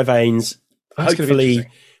straight in my veins. Hopefully,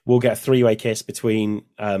 we'll get a 3-way kiss between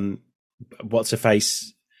what's her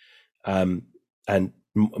face, and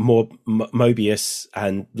more Mobius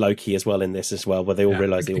and Loki as well in this as well, where they all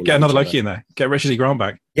realize they all get another Loki in there. Get Richard E. Grant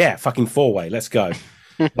back. Yeah, fucking 4-way. Let's go.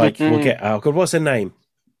 Like we'll get. Oh God, what's her name?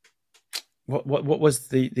 What was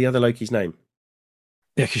the other Loki's name?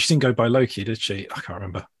 Yeah, because she didn't go by Loki, did she? I can't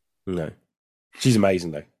remember. No, she's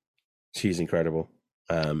amazing though. She's incredible.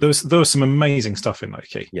 There was some amazing stuff in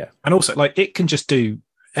Loki. Yeah, and also like it can just do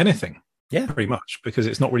anything. Yeah, pretty much, because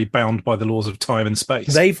it's not really bound by the laws of time and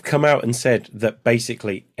space. They've come out and said that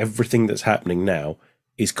basically everything that's happening now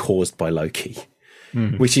is caused by Loki,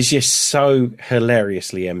 which is just so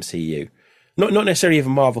hilariously MCU. Not necessarily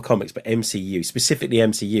even Marvel Comics, but MCU, specifically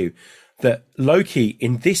MCU, that Loki,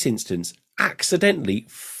 in this instance, accidentally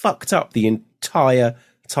fucked up the entire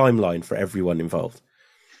timeline for everyone involved.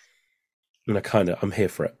 And I'm here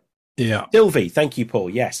for it. Yeah. Sylvie, thank you, Paul.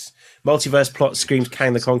 Yes. Multiverse plot screams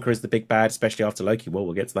Kang the Conqueror is the big bad, especially after Loki. Well,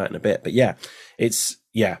 we'll get to that in a bit. But yeah,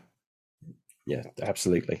 yeah,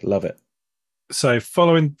 absolutely. Love it. So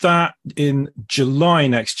following that, in July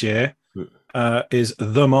next year, is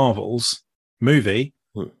The Marvels movie,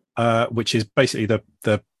 which is basically the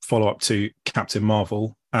follow-up to Captain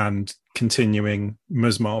Marvel and continuing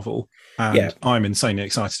Ms. Marvel. And I'm insanely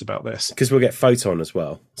excited about this. Because we'll get Photon as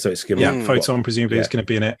well. So it's going to be... Photon presumably is going to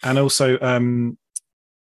be in it. And also,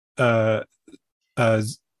 I can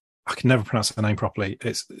never pronounce her name properly.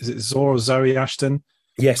 Is it Zora Zoe Ashton?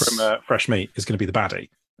 Yes. From Fresh Meat is going to be the baddie.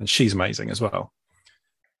 And she's amazing as well.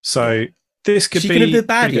 So... This could she's be... She's going to be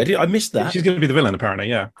the baddie. I missed that. She's going to be the villain, apparently,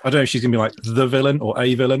 yeah. I don't know if she's going to be like the villain or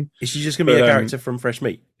a villain. Is she just going to be a character from Fresh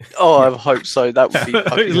Meat? Oh, I hope so. That would be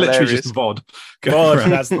fucking literally hilarious. just VOD.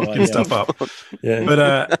 That's the one, stuff up. Yeah.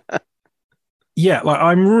 But,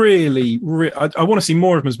 I'm really... I want to see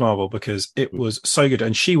more of Ms. Marvel because it was so good.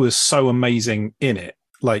 And she was so amazing in it.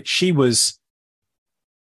 Like, she was...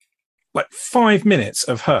 Like, 5 minutes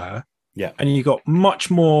of her. Yeah. And you got much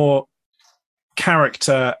more...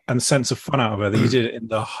 character and sense of fun out of her than you did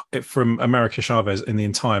from America Chavez in the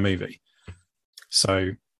entire movie.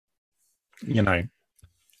 So, she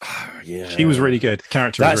was really good. The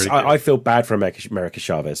character was really good. I feel bad for America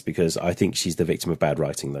Chavez because I think she's the victim of bad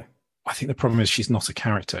writing, though. I think the problem is she's not a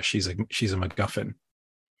character. She's a MacGuffin.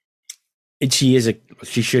 She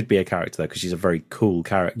should be a character though because she's a very cool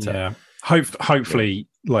character. Yeah. Hopefully,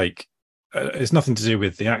 it's nothing to do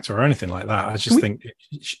with the actor or anything like that. I just think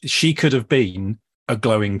she could have been a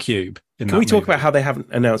glowing cube. Can we talk about how they haven't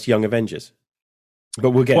announced Young Avengers?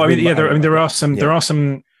 But we'll get. Well, there are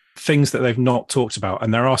some things that they've not talked about,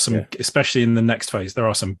 and there are some, Yeah. especially in the next phase, there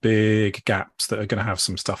are some big gaps that are going to have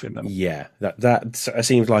some stuff in them. Yeah, that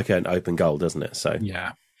seems like an open goal, doesn't it? So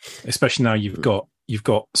Yeah, especially now you've got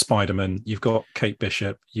Spider-Man, you've got Kate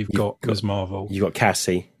Bishop, you've got Ms. Marvel, you've got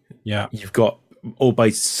Cassie. Yeah, you've got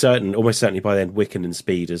almost certainly by then Wiccan and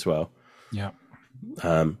Speed as well. Yeah,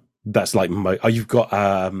 that's like you've got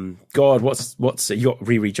God, what's you got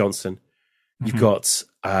Riri Johnson. You've got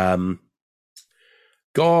the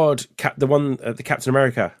one the Captain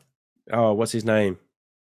America. Oh, what's his name?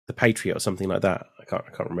 The Patriot or something like that. I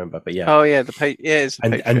can't remember, but yeah. Oh yeah, it's the Patriot.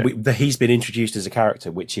 And he's been introduced as a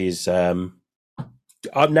character, which is our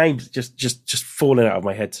name's just falling out of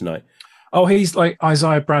my head tonight. Oh, he's like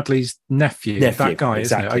Isaiah Bradley's nephew. That guy,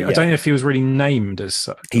 exactly, isn't it? I don't know if he was really named as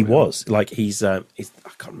such. He was like he's I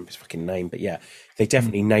can't remember his fucking name, but yeah, they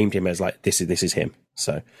definitely named him as like this is him.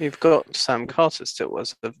 So you've got Sam Carter still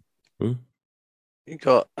was. You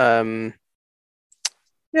got you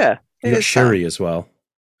got Shuri as well.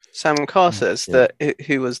 Sam Carter is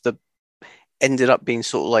who was ended up being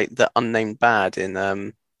sort of like the unnamed bad in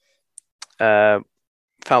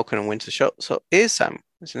Falcon and Winter Soldier. So is Sam,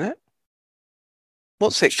 isn't it?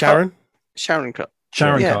 What's it? Sharon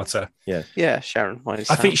Carter. Yeah, Sharon.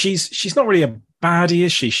 I think she's not really a baddie,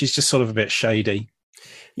 is she? She's just sort of a bit shady.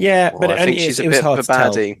 Yeah, but I think she's a it was bit hard of a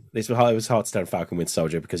baddie. It was hard to tell Falcon Winter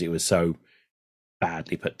Soldier because it was so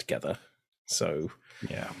badly put together. So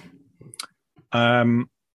yeah.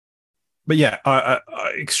 But yeah, I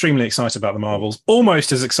extremely excited about the Marvels.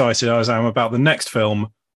 Almost as excited as I am about the next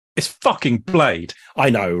film. It's fucking Blade. I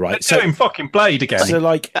know, right? They're doing fucking Blade again. So,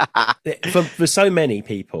 like, for so many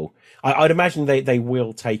people, I'd imagine they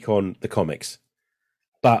will take on the comics,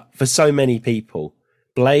 but for so many people,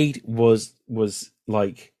 Blade was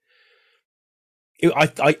like,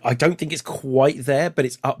 I don't think it's quite there, but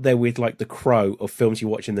it's up there with like The Crow of films you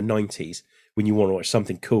watch in the 90s when you want to watch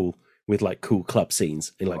something cool with like cool club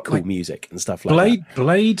scenes and like cool music and stuff like that.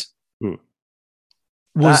 Blade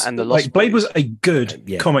was Blade was a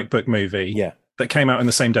good comic book movie that came out in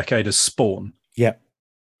the same decade as Spawn. Yeah.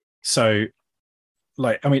 So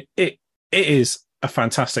like, I mean, it is a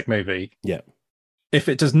fantastic movie. Yeah. If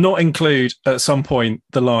it does not include at some point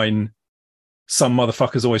the line, some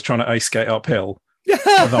motherfucker's always trying to ice skate uphill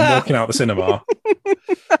as I'm walking out the cinema.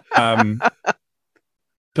 Come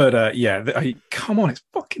on, it's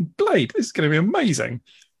fucking Blade. This is going to be amazing.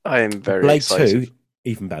 I am very Blade excited. 2,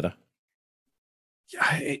 even better.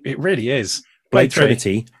 Yeah, it really is. Blade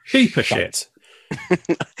Trinity, heap of shit.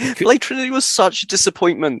 Blade Trinity was such a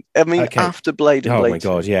disappointment. I mean, after Blade and Blade. Oh my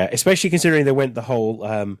god, yeah. Especially considering they went the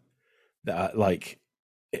whole like,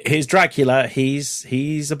 here's Dracula, he's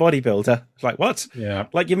a bodybuilder. Like, what? Yeah.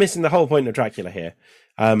 Like, you're missing the whole point of Dracula here.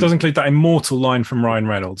 It does include that immortal line from Ryan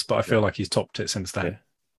Reynolds, but I feel like he's topped it since then. Yeah.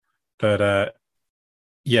 But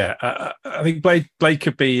I think Blade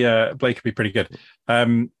could be pretty good.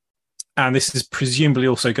 And this is presumably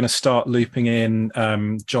also going to start looping in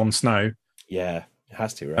Jon Snow. Yeah, it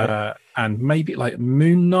has to, right? And maybe like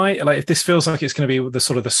Moon Knight. Like, if this feels like it's going to be the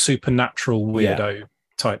sort of the supernatural weirdo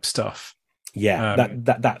type stuff. Yeah,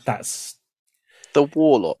 that's the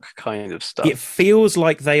Warlock kind of stuff. It feels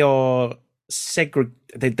like they are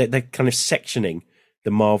they're kind of sectioning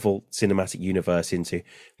the Marvel Cinematic Universe into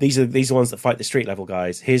these are the ones that fight the street level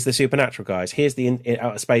guys. Here's the supernatural guys. Here's the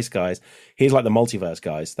outer space guys. Here's like the multiverse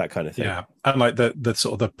guys. That kind of thing. Yeah, and like the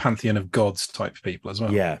sort of the pantheon of gods type people as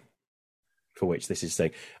well. Yeah, for which this is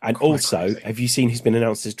thing. And quite also, crazy. Have you seen who's been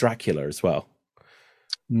announced as Dracula as well?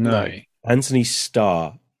 No. Anthony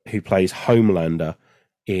Starr, who plays Homelander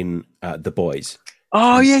in The Boys.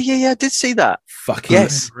 Oh yeah. I did see that. Fucking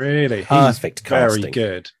yes, really perfect casting. Very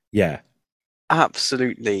good. Yeah.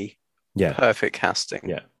 Absolutely perfect casting.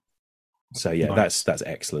 Yeah. So yeah, nice. that's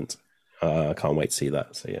excellent. I can't wait to see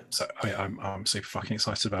that. So yeah. So I'm super fucking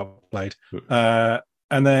excited about Blade.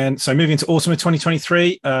 And then so moving into autumn of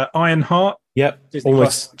 2023, Ironheart. Yep. Disney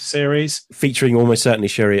Plus series featuring almost certainly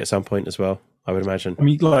Shuri at some point as well, I would imagine. I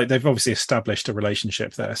mean, like, they've obviously established a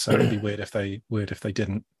relationship there, so it'd be weird if they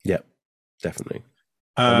didn't. Yep, definitely.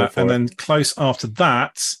 And then close after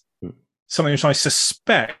that, something which I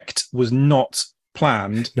suspect was not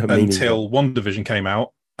planned until WandaVision came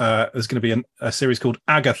out. There's going to be a series called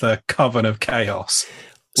Agatha: Coven of Chaos,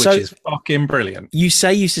 which is fucking brilliant. You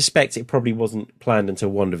say you suspect it probably wasn't planned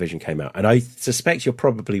until WandaVision came out, and I suspect you're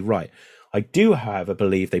probably right. I do, however,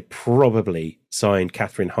 believe they probably signed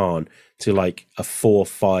Catherine Hahn to like a 4 or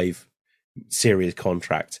 5 series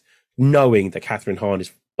contract, knowing that Catherine Hahn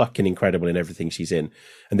is fucking incredible in everything she's in,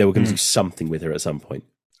 and they were going to do something with her at some point.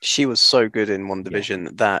 She was so good in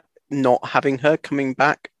WandaVision that not having her coming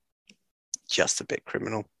back, just a bit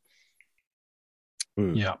criminal.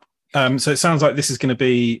 Yeah. So it sounds like this is going to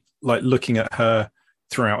be like looking at her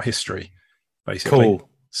throughout history, basically. Cool.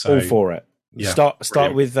 So, all for it. Yeah,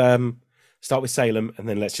 Start with Salem, and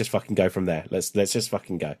then let's just fucking go from there. Let's just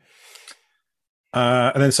fucking go.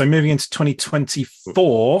 And then so moving into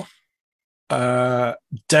 2024, Daredevil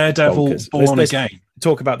Bonkers. Born Let's Again.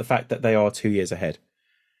 Talk about the fact that they are 2 years ahead.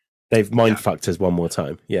 They've mind fucked us one more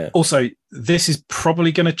time. Yeah. Also, this is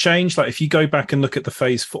probably going to change. Like if you go back and look at the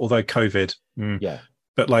phase, although COVID,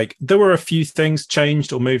 but like there were a few things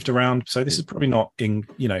changed or moved around. So this is probably not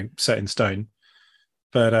set in stone.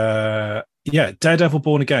 But Daredevil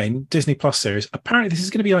Born Again, Disney Plus series. Apparently, this is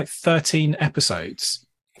going to be like 13 episodes.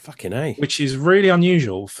 Fucking A. Which is really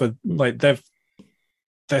unusual for like they're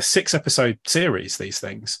 6-episode series. These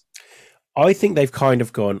things. I think they've kind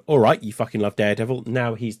of gone, all right, you fucking love Daredevil.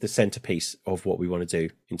 Now he's the centerpiece of what we want to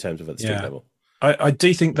do in terms of at the street level. I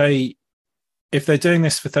do think if they're doing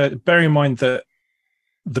this for bear in mind that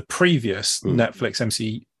the previous Netflix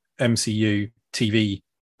MCU TV,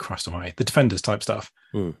 Christ almighty, the Defenders type stuff,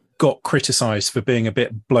 got criticised for being a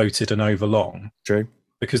bit bloated and overlong. True.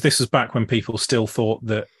 Because this was back when people still thought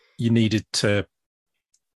that you needed to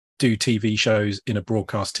do TV shows in a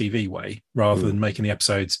broadcast TV way rather than making the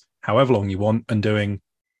episodes however long you want and doing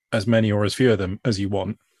as many or as few of them as you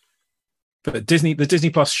want. But the Disney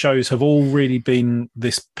Plus shows have all really been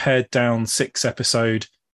this pared down 6-episode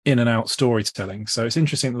in and out storytelling. So it's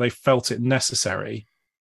interesting that they felt it necessary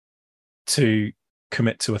to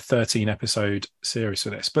commit to a 13-episode series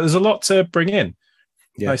for this. But there's a lot to bring in.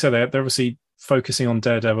 Yeah. Like I said, they're obviously focusing on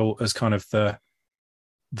Daredevil as kind of the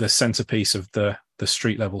centerpiece of the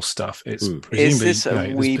street level stuff. It's presumably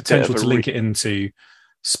there's potential to link it into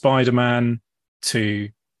Spider-Man, to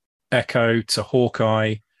Echo, to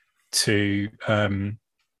Hawkeye, to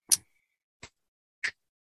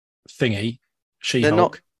Thingy,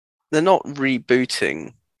 She-Hulk. They're not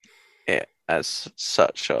rebooting it as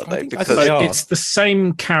such, are they? Because it's the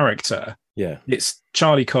same character. Yeah, it's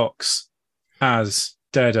Charlie Cox as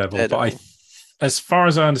Daredevil. But as far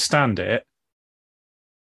as I understand it,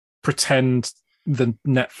 pretend the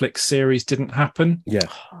Netflix series didn't happen. Yeah.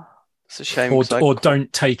 It's a shame. Or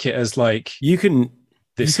don't take it as like you can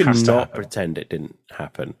not happen. pretend it didn't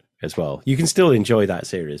happen as well. You can still enjoy that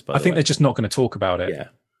series, but I think they're just not going to talk about it. Yeah.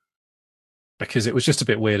 Because it was just a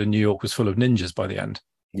bit weird and New York was full of ninjas by the end.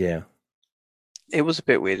 Yeah. It was a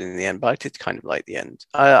bit weird in the end, but I did kind of like the end.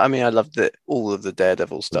 I mean, I loved all of the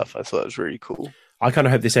Daredevil stuff. I thought it was really cool. I kind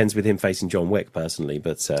of hope this ends with him facing John Wick, personally,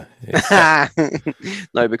 but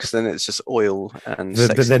no, because then it's just oil and.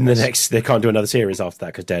 But then they can't do another series after that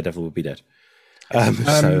because Daredevil will be dead.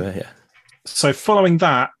 So following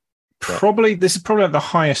that, this is probably like the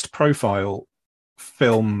highest profile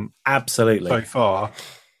film, absolutely, so far.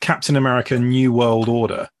 Captain America: New World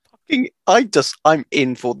Order. I'm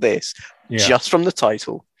in for this just from the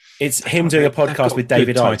title. It's him doing a podcast with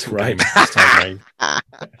David Icke, right?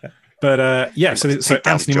 But so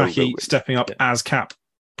Anthony Mackie stepping up as Cap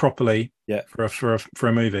properly, for a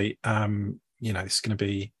movie. This is going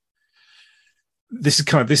to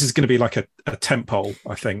be like a tentpole,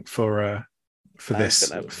 I think, for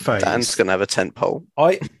this phase. Dan's going to have a tentpole.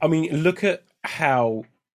 I mean, look at how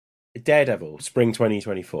Daredevil, spring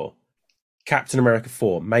 2024, Captain America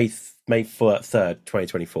 4, May 3rd,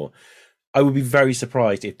 2024. I would be very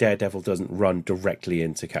surprised if Daredevil doesn't run directly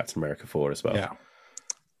into Captain America 4 as well. Yeah.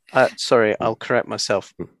 Sorry, I'll correct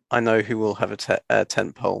myself. I know who will have a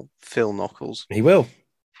tentpole. Phil Knuckles. He will.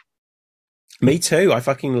 Me too. I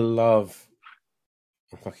fucking love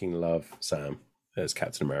Sam as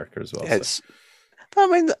Captain America as well. I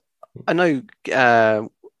mean, I know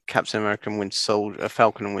Captain America and Winter Soldier,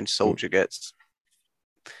 Falcon and Winter Soldier gets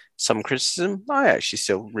some criticism. I actually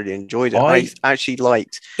still really enjoyed it. I actually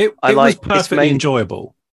liked it. It was perfectly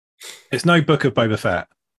enjoyable. It's no Book of Boba Fett.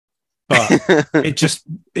 But it just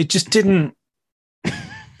didn't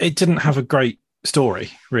have a great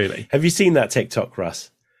story, really. Have you seen that TikTok,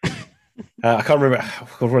 Russ? I can't remember.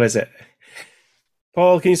 What is it?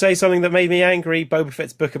 Paul, can you say something that made me angry? Boba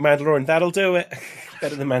Fett's Book of Mandalorian. That'll do it.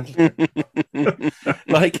 Better than Mandalorian.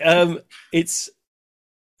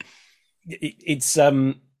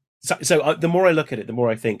 So the more I look at it, the more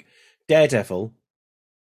I think Daredevil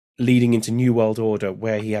leading into New World Order,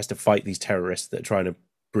 where he has to fight these terrorists that are trying to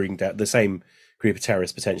bring down the same group of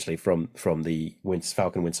terrorists potentially from the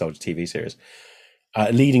Falcon Winter Soldier TV series,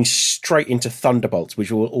 leading straight into Thunderbolts,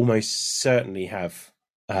 which will almost certainly have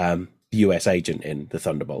the US agent in the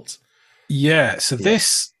Thunderbolts. Yeah, so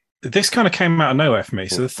this kind of came out of nowhere for me.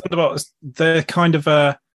 So the Thunderbolts, they're kind of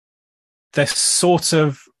they're sort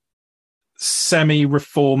of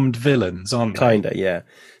semi-reformed villains, aren't they? Kinda, yeah.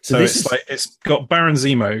 So it's got Baron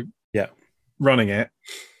Zemo, running it.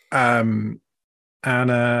 I don't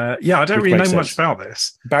really know much about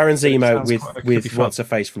this. Baron Zemo with what's her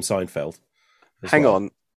face from Seinfeld. Hang on,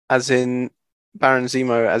 as in Baron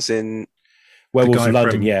Zemo, as in Werewolves of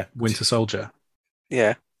London, Winter Soldier.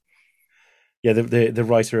 Yeah. Yeah, the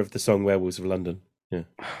writer of the song Werewolves of London. Yeah.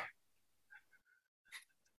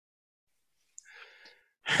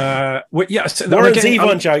 So Warren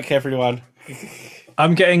Zevon joke, everyone.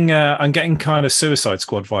 I'm getting kind of Suicide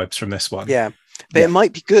Squad vibes from this one. Yeah, but it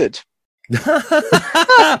might be good. So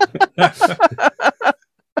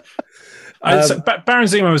Baron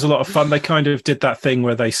Zemo was a lot of fun. They kind of did that thing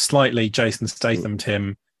where they slightly Jason Stathamed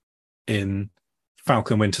him in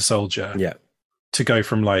Falcon Winter Soldier. Yeah. To go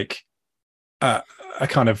from like a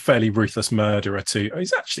kind of fairly ruthless murderer to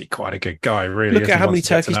he's actually quite a good guy, really. Look at how many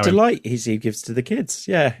Turkish delight he gives to the kids.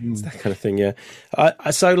 Yeah, it's that kind of thing. Yeah.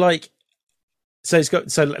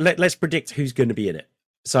 Let's predict who's going to be in it.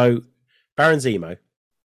 So Baron Zemo.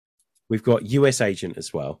 We've got US Agent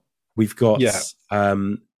as well. We've got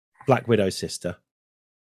Black Widow's sister.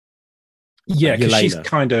 Yeah, because she's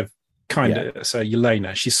kind of. So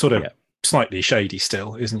Yelena, she's sort of slightly shady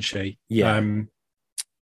still, isn't she? Yeah.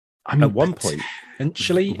 At one point,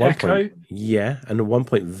 potentially Echo. And at one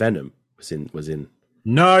point, Venom was in.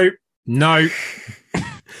 No. I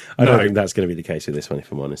don't think that's going to be the case with this one,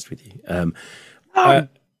 if I'm honest with you.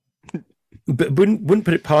 But wouldn't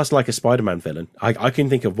put it past like a Spider-Man villain. I can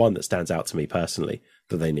think of one that stands out to me personally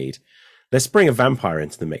that they need. Let's bring a vampire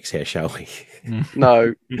into the mix here, shall we?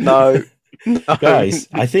 No. Guys,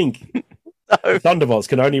 I think Thunderbolts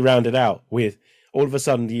can only round it out with all of a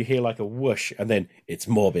sudden you hear like a whoosh and then it's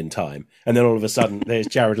Morbin time. And then all of a sudden there's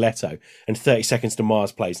Jared Leto and 30 Seconds to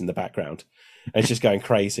Mars plays in the background. And it's just going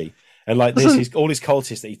crazy. And like there's all his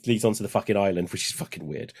cultists that he leads onto the fucking island, which is fucking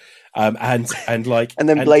weird. And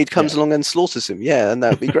then Blade comes along and slaughters him. Yeah, and that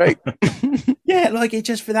would be great. Yeah, like it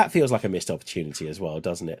just that feels like a missed opportunity as well,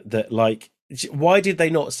 doesn't it? That like why did they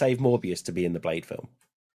not save Morbius to be in the Blade film?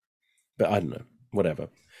 But I don't know. Whatever.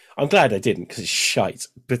 I'm glad I didn't because it's shite.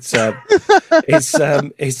 But it's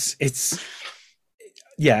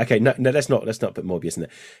yeah. Okay. No. Let's not put Morbius in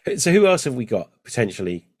there. So who else have we got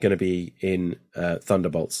potentially going to be in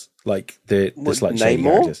Thunderbolts? Like the slight shady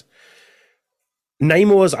characters.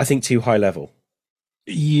 Namor's I think too high level.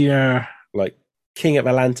 Yeah. Like King of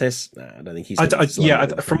Atlantis. Nah, I don't think he's.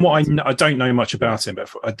 From what I know, I don't know much about him,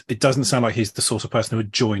 but it doesn't sound like he's the sort of person who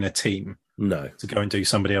would join a team. No. To go and do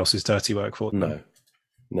somebody else's dirty work for them.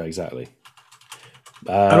 No, exactly.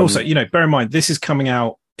 And also, bear in mind, this is coming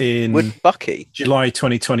out in with Bucky July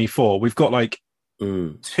 2024. We've got like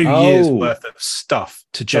 2 years worth of stuff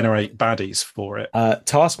to generate baddies for it.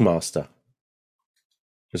 Taskmaster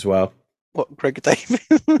as well. What, Greg Davis?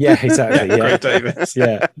 Yeah, exactly. Yeah. Greg Davis.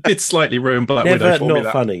 Yeah. Did slightly ruin Black Widow for me. Never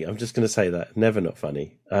not funny. I'm just going to say that. Never not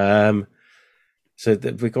funny. So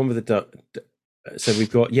we've gone with so we've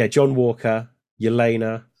got, John Walker,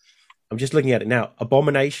 Yelena. I'm just looking at it now.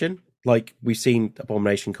 Abomination. Like we've seen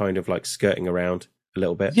Abomination kind of like skirting around a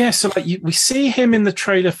little bit. Yeah. So like we see him in the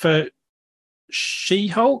trailer for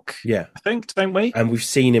She-Hulk. Yeah. I think, don't we? And we've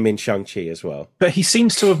seen him in Shang-Chi as well. But he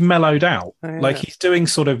seems to have mellowed out. Oh, yeah. Like he's doing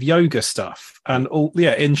sort of yoga stuff. And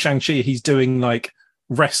in Shang-Chi, he's doing like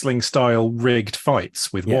wrestling style rigged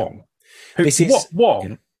fights with Wong.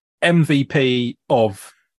 Wong, MVP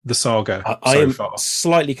of the saga. I am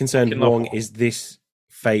slightly concerned Wong is this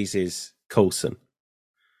phase's Coulson.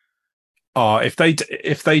 If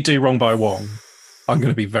they do Wrong by Wong, I'm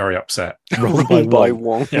going to be very upset. Wrong by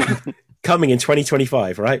Wong. Yeah. Coming in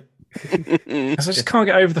 2025, right? I just can't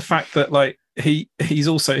get over the fact that like he's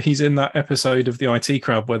in that episode of the IT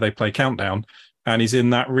Crowd where they play Countdown, and he's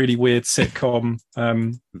in that really weird sitcom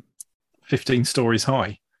 15 Stories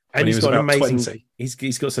High. And he's got an amazing 20.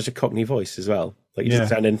 He's got such a Cockney voice as well. Like he doesn't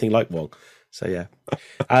sound anything like Wong. So yeah.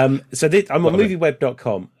 I'm on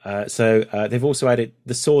movieweb.com. So they've also added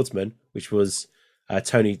The Swordsman, which was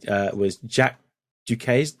was Jack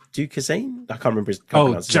Duquesne? I can't remember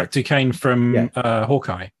his Jack Duquesne from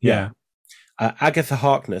Hawkeye. Yeah. Agatha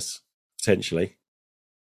Harkness, potentially.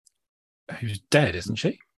 Who's dead, isn't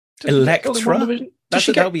she? Electra? Does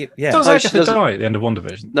Agatha die at the end of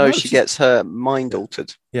WandaVision? No, she gets her mind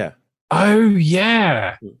altered. Yeah. Oh,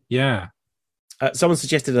 yeah. Yeah. Someone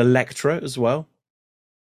suggested Electra as well,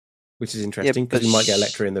 which is interesting because we might get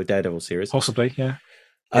Electra in the Daredevil series. Possibly, yeah.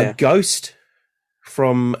 Ghost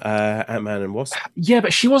from Ant-Man and Wasp. Yeah,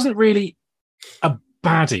 but she wasn't really a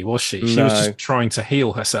baddie, was she? She was just trying to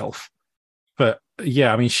heal herself. But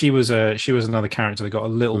yeah, I mean, she was another character that got a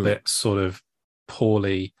little bit sort of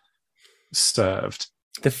poorly served.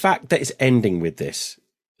 The fact that it's ending with this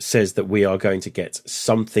says that we are going to get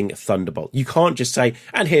something Thunderbolt. You can't just say,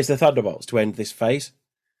 and here's the Thunderbolts to end this phase.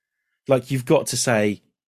 Like, you've got to say,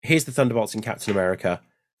 here's the Thunderbolts in Captain America,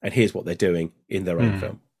 and here's what they're doing in their own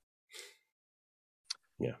film.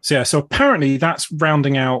 Yeah. So apparently that's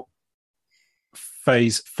rounding out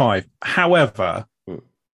phase 5. However,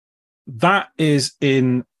 that is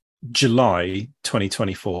in July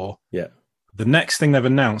 2024. Yeah. The next thing they've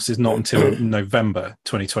announced is not until November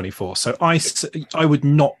 2024. So I would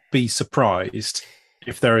not be surprised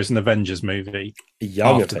if there is an Avengers movie. A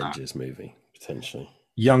young Avengers movie, potentially.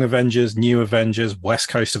 Young Avengers, New Avengers, West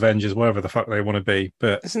Coast Avengers, whatever the fuck they want to be.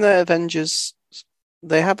 But isn't there Avengers?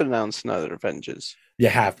 They have announced another Avengers. You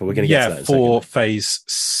have, but we're going to get to that in for phase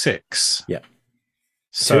 6. Yeah.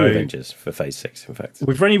 So 2 Avengers for phase 6, in fact.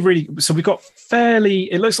 We've got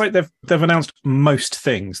fairly. It looks like they've announced most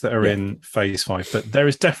things that are in phase 5, but there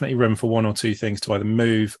is definitely room for 1 or 2 things to either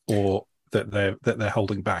move or that they're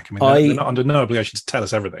holding back. I mean, they're not under no obligation to tell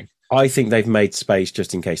us everything. I think they've made space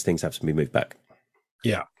just in case things have to be moved back.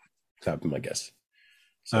 Yeah, that would be my guess.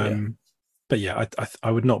 So, But yeah,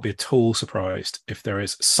 I would not be at all surprised if there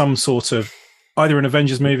is some sort of either an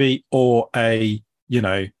Avengers movie or a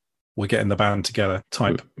we're getting the band together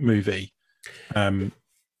type movie.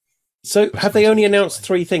 So have they only announced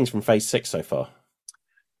 3 things from phase 6 so far?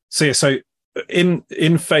 So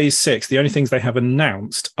in phase 6, the only things they have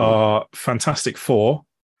announced are Fantastic Four,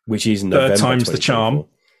 which is November. Third time's the charm.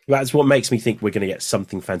 That's what makes me think we're going to get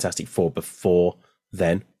something Fantastic Four before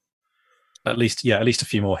then. At least a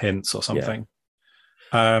few more hints or something.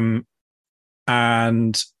 Yeah.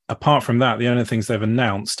 And apart from that, the only things they've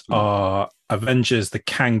announced are Avengers: The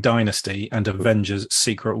Kang Dynasty and Avengers: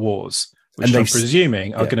 Secret Wars, which I'm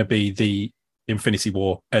presuming are going to be the Infinity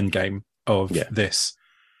War Endgame of this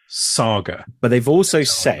saga. But they've also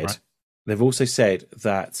said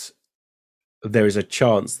that there is a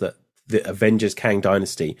chance that the Avengers: Kang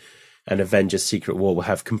Dynasty and Avengers: Secret War will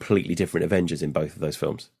have completely different Avengers in both of those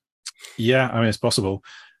films. Yeah, I mean, it's possible.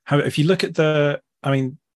 However, if you look at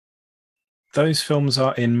those films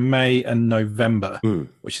are in May and November,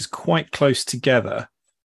 which is quite close together.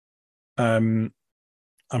 I'm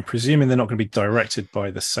presuming they're not going to be directed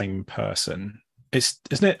by the same person.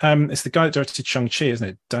 Isn't it? It's the guy that directed Shang-Chi, isn't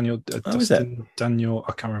it? Daniel. Daniel.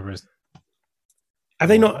 I can't remember his. Have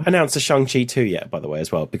they not announced a Shang-Chi 2 yet, by the way,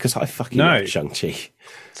 as well? Because I fucking love Shang-Chi.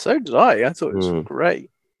 So did I. I thought it was great.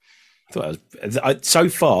 I thought it was, so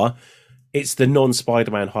far, it's the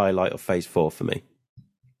non-Spider-Man highlight of phase 4 for me.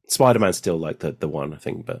 Spider-Man's still like the one, I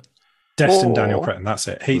think, but Destin Daniel Cretton, that's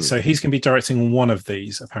it. So he's going to be directing one of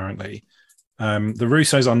these, apparently. The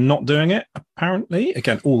Russos are not doing it, apparently.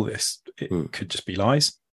 Again, all this could just be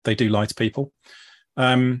lies. They do lie to people.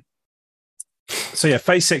 So yeah,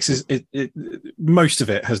 phase 6 is most of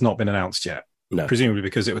it has not been announced yet. No. Presumably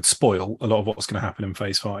because it would spoil a lot of what's going to happen in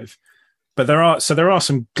phase 5. But there are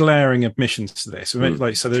some glaring omissions to this.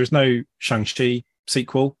 So there's no Shang-Chi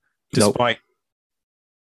sequel, despite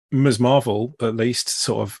Ms. Marvel, at least,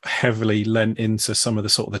 sort of heavily lent into some of the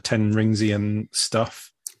sort of the Ten Ringsian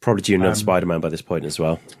stuff. Probably due another Spider-Man by this point as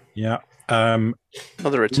well. Yeah.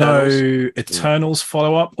 Another Eternals. No Eternals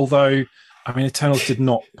follow-up, although, I mean, Eternals did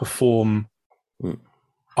not perform...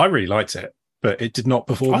 I really liked it, but it did not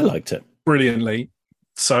perform... I liked it. ...brilliantly.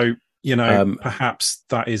 So, perhaps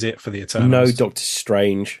that is it for the Eternals. No Doctor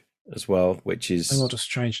Strange as well, which is... No Doctor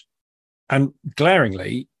Strange. And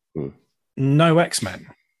glaringly, no X-Men.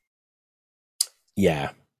 Yeah.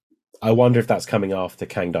 I wonder if that's coming after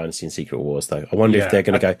Kang Dynasty and Secret Wars, though. I wonder if they're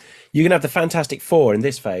going to go, you're going to have the Fantastic Four in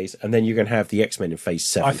this phase, and then you're going to have the X-Men in phase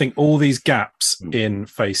 7. I think all these gaps in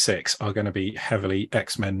phase 6 are going to be heavily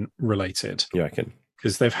X-Men related. You reckon?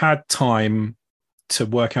 Because they've had time to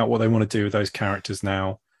work out what they want to do with those characters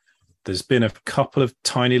now. There's been a couple of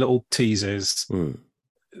tiny little teases.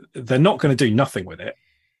 They're not going to do nothing with it.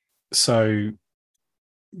 So,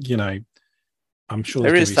 I'm sure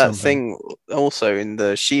there is that thing also in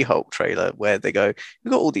the She-Hulk trailer where they go,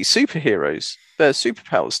 "We've got all these superheroes, their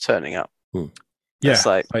superpowers turning up." Yeah, it's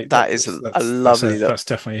like that is a lovely. That's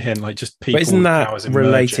definitely a hint. Like just people. But isn't that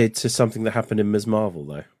related to something that happened in Ms. Marvel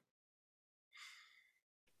though?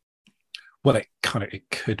 Well, it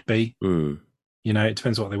could be. It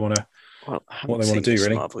depends what they want to do.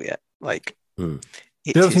 Really, Marvel yet? Like the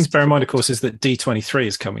other thing to bear in mind, of course, is that D23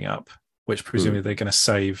 is coming up, which presumably they're going to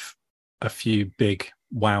save a few big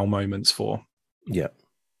wow moments for. Yeah.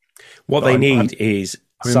 What they need is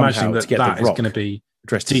somehow to get The Rock is going to be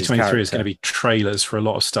D23 is going to be trailers for a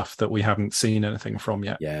lot of stuff that we haven't seen anything from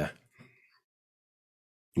yet. Yeah.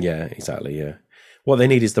 Yeah, exactly. Yeah. What they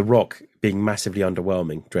need is The Rock being massively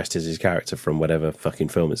underwhelming, dressed as his character from whatever fucking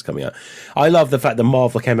film is coming out. I love the fact that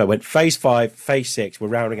Marvel came out, went Phase 5, Phase 6, we're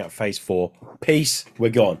rounding up Phase 4. Peace,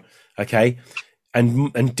 we're gone. Okay?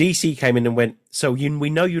 And DC came in and went, so we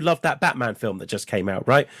know you loved that Batman film that just came out,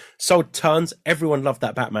 right? Sold tons. Everyone loved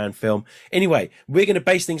that Batman film. Anyway, we're going to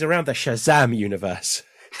base things around the Shazam universe.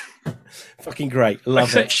 Fucking great.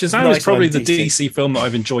 Love it. Shazam is probably the DC film that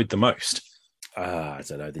I've enjoyed the most. I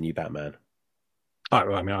don't know, the new Batman. I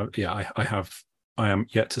am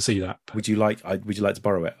yet to see that. Would you like to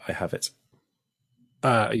borrow it? I have it.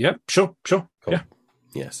 Yeah, sure. Cool. Yeah.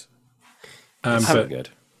 Yes. But good.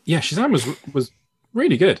 Yeah, Shazam was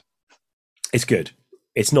really good. It's good.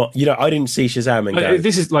 It's not, I didn't see Shazam and go.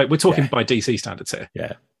 This is like, we're talking by DC standards here.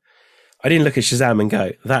 Yeah. I didn't look at Shazam and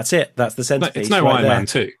go, that's it. That's the centerpiece. It's no right Iron there. Man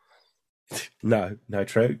 2. No,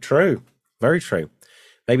 true. Very true.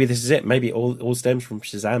 Maybe this is it. Maybe it all stems from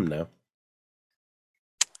Shazam now.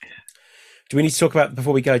 Do we need to talk about,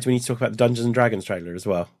 before we go, do we need to talk about the Dungeons and Dragons trailer as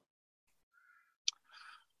well?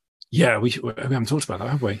 Yeah, we haven't talked about that,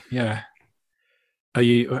 have we? Yeah. How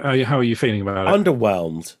are you feeling about it?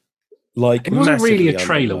 Underwhelmed. Like, it wasn't really a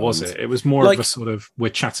trailer, was it? It was more of a sort of, we're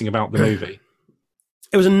chatting about the movie.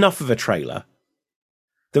 It was enough of a trailer.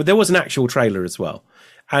 There was an actual trailer as well.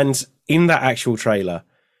 And in that actual trailer,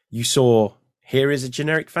 you saw, here is a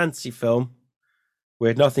generic fantasy film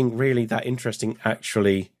where nothing really that interesting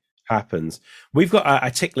actually happens. We've got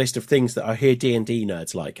a tick list of things that I hear D&D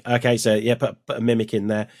nerds like. Okay, so yeah, put a mimic in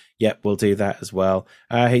there. Yep, we'll do that as well.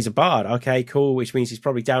 He's a bard. Okay, cool, which means he's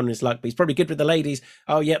probably down in his luck, but he's probably good with the ladies.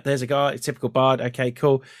 Oh, yep, there's a guy, a typical bard. Okay,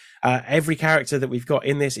 cool. Every character that we've got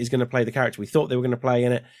in this is going to play the character we thought they were going to play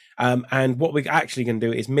in it. And what we're actually going to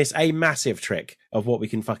do is miss a massive trick of what we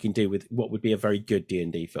can fucking do with what would be a very good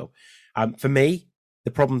D&D film. For me, the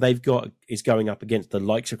problem they've got is going up against the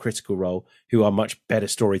likes of Critical Role, who are much better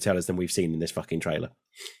storytellers than we've seen in this fucking trailer.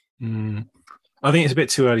 I think it's a bit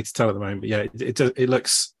too early to tell at the moment, but yeah, it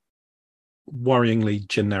looks worryingly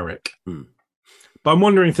generic. But I'm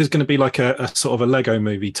wondering if there's going to be like a sort of a Lego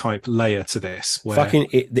movie type layer to this. Where fucking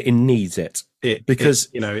it needs it. Because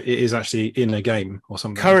it is actually in a game or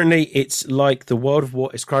something. Currently, it's like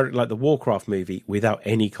it's currently like the Warcraft movie without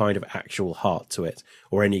any kind of actual heart to it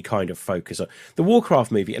or any kind of focus. The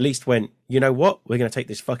Warcraft movie at least went, you know what? We're going to take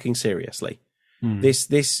this fucking seriously.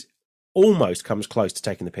 This almost comes close to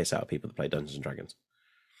taking the piss out of people that play Dungeons and Dragons.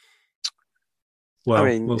 Well,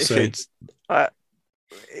 we'll see.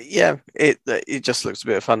 Yeah, it just looks a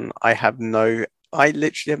bit of fun. I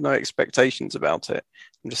literally have no expectations about it.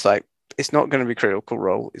 I'm just like, it's not going to be Critical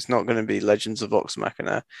Role. It's not going to be Legends of Vox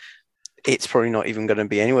Machina. It's probably not even going to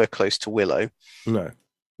be anywhere close to Willow. No,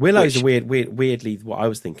 Willow's a weirdly what I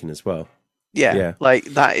was thinking as well. Yeah, like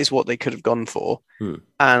that is what they could have gone for. And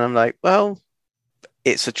I'm like, well,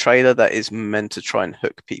 it's a trailer that is meant to try and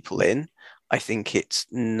hook people in. I think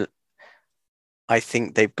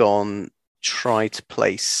they've gone try to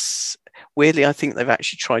place. Weirdly, I think they've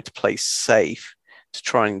actually tried to play safe to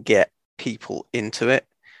try and get people into it.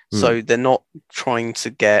 So they're not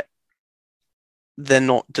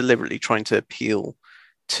deliberately trying to appeal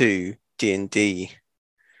to D&D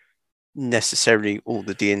necessarily all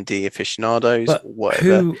the D&D aficionados, but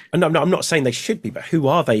whatever. I'm not saying they should be, but who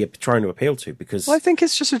are they trying to appeal to? Because I think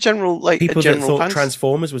it's just a general people that thought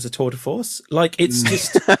Transformers was a tour de force. Like it's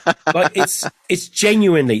just like it's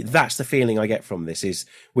genuinely, that's the feeling I get from this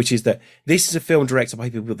which is that this is a film directed by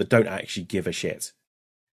people that don't actually give a shit.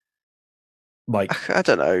 Like I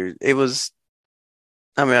don't know.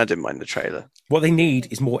 I didn't mind the trailer. What they need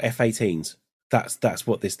is more F-18s. That's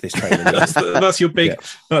what this trailer needs. that's your big. Yeah.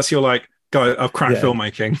 That's your like guy of crap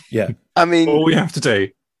filmmaking. Yeah. I mean, all we have to do,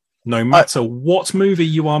 no matter what movie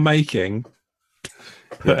you are making,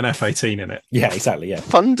 put an F-18 in it. Yeah, exactly. Yeah.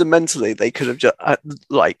 Fundamentally, they could have just I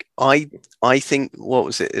think what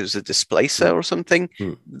was it? It was a displacer or something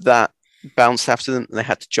that bounced after them, and they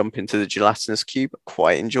had to jump into the gelatinous cube.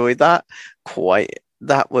 Quite enjoyed that.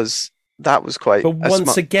 That was quite. But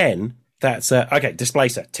once again. That's okay.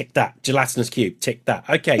 Displacer, tick that. Gelatinous cube, tick that.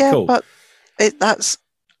 Okay, cool. But that's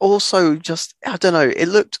also just, I don't know. It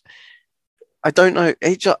looked, I don't know.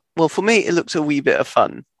 Well, for me, it looked a wee bit of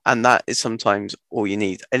fun, and that is sometimes all you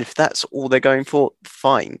need. And if that's all they're going for,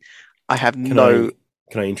 fine. Can I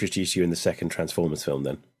introduce you in the second Transformers film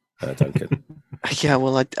then, Duncan? Yeah,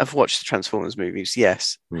 well, I've watched the Transformers movies.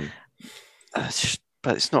 Yes, but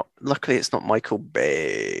it's not. Luckily, it's not Michael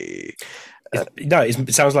Bay.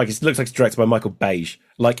 It sounds like it looks like it's directed by Michael Beige.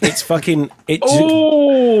 Like it's fucking.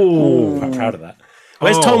 I'm proud of that.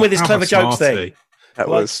 Where's Tom with his clever jokes thing? That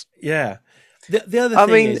was yeah. The other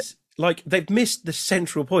thing is like they've missed the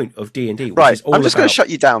central point of D&D. Right, I'm just going to shut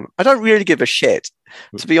you down. I don't really give a shit,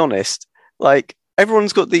 to be honest. Like,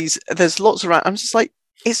 everyone's got these, there's lots around. I'm just like,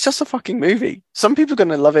 it's just a fucking movie. Some people are going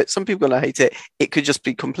to love it. Some people are going to hate it. It could just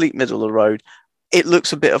be complete middle of the road. It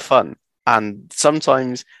looks a bit of fun. And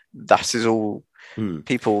sometimes that is all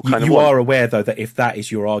people kind of You want. are aware, though, that if that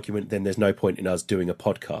is your argument, then there's no point in us doing a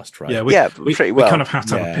podcast, right? Yeah, pretty well. We kind of have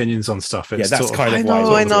to have opinions on stuff. It's that's sort kind of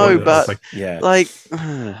why. I know, but like,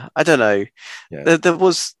 I don't know. Yeah. There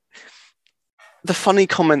was... The funny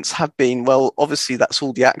comments have been, well, obviously that's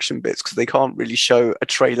all the action bits because they can't really show a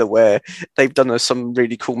trailer where they've done some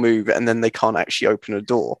really cool move and then they can't actually open a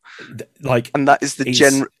door. And that is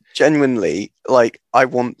the genuinely, like, I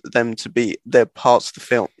want them to be, they're parts of the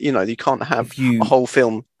film. You know, you can't have a whole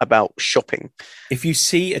film about shopping. If you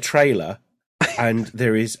see a trailer and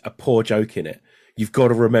there is a poor joke in it, you've got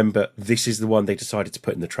to remember this is the one they decided to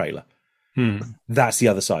put in the trailer. That's the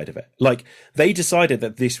other side of it. Like, they decided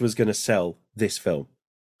that this was going to sell this film.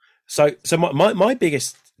 So my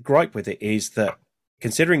biggest gripe with it is that,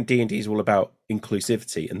 considering D&D is all about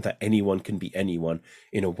inclusivity and that anyone can be anyone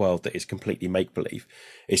in a world that is completely make-believe,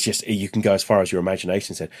 it's just, you can go as far as your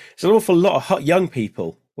imagination said. There's an awful lot of hot young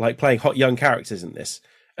people, like, playing hot young characters in this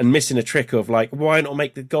and missing a trick of, like, why not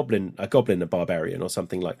make the goblin a barbarian or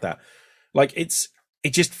something like that? Like, it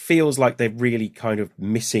just feels like they're really kind of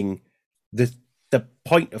missing the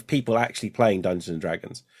point of people actually playing Dungeons and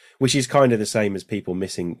Dragons, which is kind of the same as people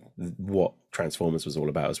missing what Transformers was all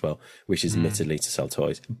about as well, which is admittedly to sell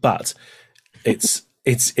toys. But it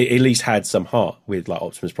at least had some heart with, like,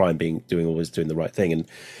 Optimus Prime always doing the right thing, and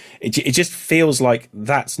it just feels like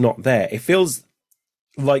that's not there. It feels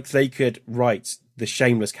like they could write the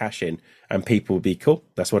shameless cash in and people would be cool.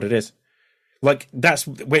 That's what it is. Like, that's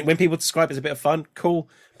when people describe it as a bit of fun, cool,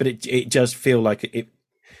 but it does feel like it.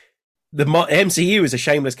 The MCU is a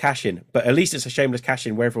shameless cash-in, but at least it's a shameless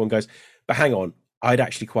cash-in where everyone goes, but hang on, I'd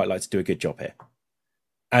actually quite like to do a good job here.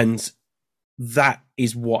 And that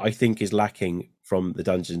is what I think is lacking from the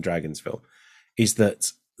Dungeons and Dragons film, is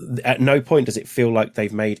that at no point does it feel like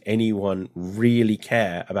they've made anyone really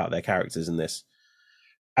care about their characters in this.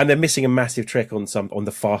 And they're missing a massive trick on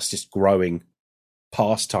the fastest growing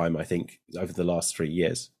pastime, I think, over the last 3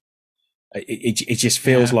 years. It just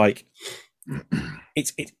feels like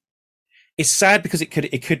it's sad because it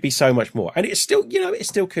could be so much more, and it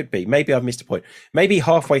still could be. Maybe I've missed a point. Maybe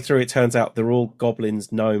halfway through it turns out they're all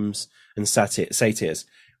goblins, gnomes, and satyrs,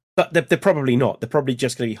 but they're probably not. They're probably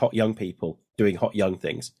just going to be hot young people doing hot young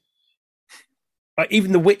things.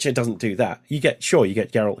 Even The Witcher doesn't do that. You get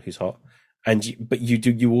Geralt who's hot, but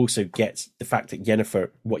you also get the fact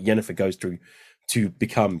that what Yennefer goes through to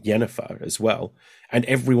become Yennefer as well, and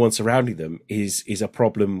everyone surrounding them is a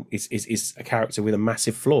problem. Is a character with a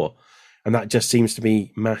massive flaw. And that just seems to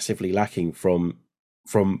be massively lacking from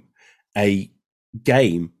a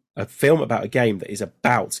film about a game that is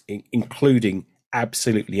about including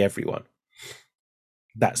absolutely everyone.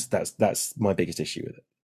 That's my biggest issue with it.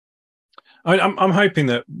 I'm hoping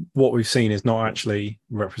that what we've seen is not actually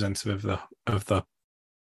representative of the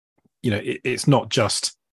it's not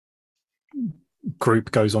just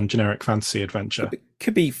group goes on generic fantasy adventure. It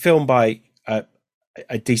could be filmed by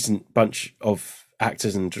a decent bunch of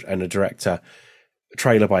actors and a director,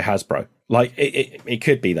 trailer by Hasbro. Like, it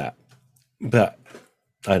could be that, but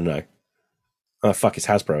I don't know. Oh fuck, it's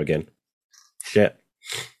Hasbro again. Shit,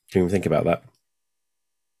 didn't even think about that.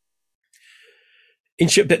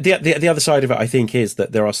 But the other side of it, I think, is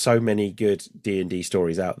that there are so many good D&D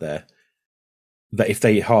stories out there that if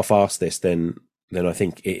they half-ass this, then I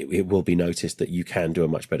think it will be noticed that you can do a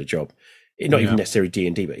much better job. Not even necessarily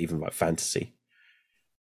D&D, but even like fantasy.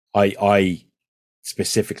 I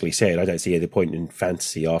specifically said I don't see any point in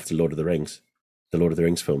fantasy after Lord of the Rings. The Lord of the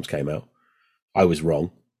Rings films came out. I was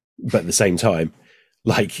wrong, but at the same time,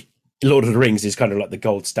 like, Lord of the Rings is kind of like the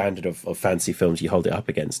gold standard of fantasy films you hold it up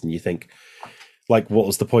against, and you think, like, what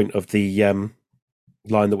was the point of the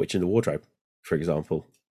Lion, the Witch, and the Wardrobe, for example?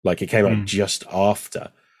 Like, it came out just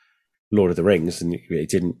after Lord of the Rings, and it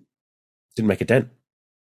didn't make a dent.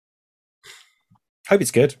 Hope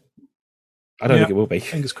it's good. I don't think it will be.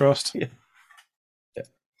 Fingers crossed. Yeah.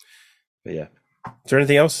 But yeah. Is there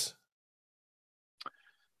anything else?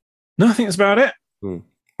 No, I think that's about it.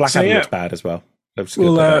 Black Adam looks bad as well.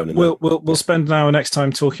 We'll spend an hour next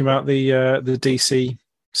time talking about the DC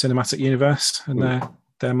cinematic universe and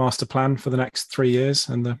their master plan for the next 3 years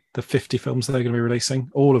and the 50 films they're going to be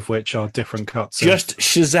releasing, all of which are different cuts. Just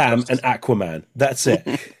Shazam and Aquaman. That's it.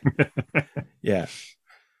 Yeah,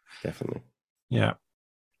 definitely. Yeah.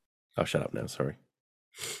 I'll shut up now. Sorry.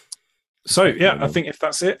 So yeah, I think if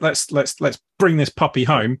that's it, let's bring this puppy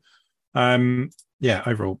home. Yeah,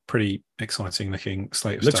 overall, pretty exciting looking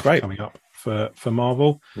slate of Looks stuff great. coming up for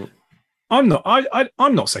Marvel. Mm. I'm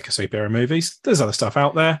not sick of superhero movies. There's other stuff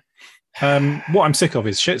out there. What I'm sick of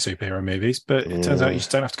is shit superhero movies, but it turns out you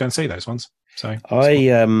just don't have to go and see those ones. So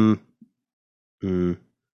I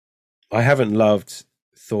haven't loved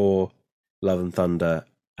Thor, Love and Thunder,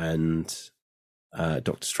 and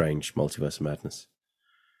Doctor Strange: Multiverse of Madness.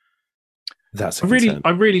 That's I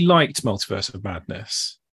really liked Multiverse of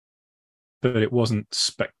Madness, but it wasn't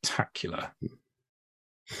spectacular.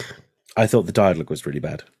 I thought the dialogue was really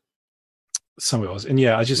bad. Some of it was, and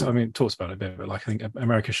yeah, I mean, talked about it a bit, but like I think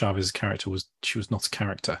America Chavez's character was not a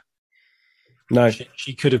character. No,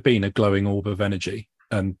 she could have been a glowing orb of energy,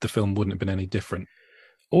 and the film wouldn't have been any different.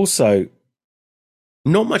 Also,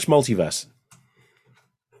 not much multiverse.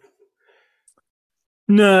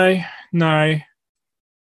 No,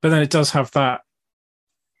 but then it does have that.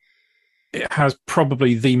 It has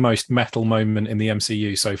probably the most metal moment in the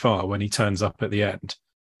MCU so far when he turns up at the end.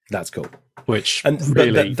 That's cool. Which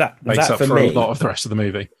really makes up for a lot of the rest of the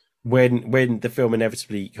movie. When the film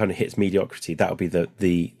inevitably kind of hits mediocrity, that'll be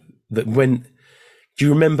the when. Do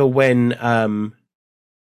you remember when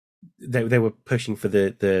they were pushing for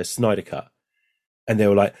the Snyder Cut, and they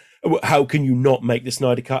were like, "How can you not make the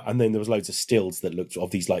Snyder Cut?" And then there was loads of stills that looked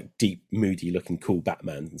of these like deep, moody looking cool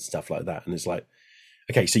Batman and stuff like that. And it's like,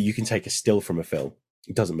 okay, so you can take a still from a film.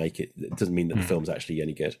 It doesn't mean that the film's actually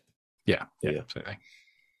any good. Yeah, absolutely.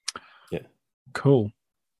 Yeah. Cool.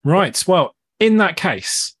 Right. Well, in that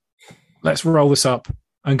case, let's roll this up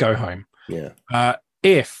and go home. Yeah.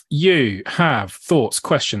 If you have thoughts,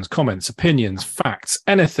 questions, comments, opinions, facts,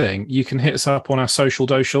 anything, you can hit us up on our social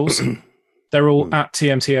socials. They're all at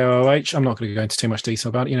TMTOOH. I'm not going to go into too much detail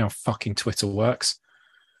about it. You know how fucking Twitter works.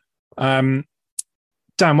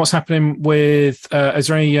 Dan, what's happening with... is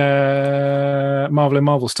there any Marvel and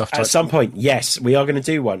Marvel stuff? At some point, yes, we are going to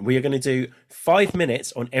do one. We are going to do 5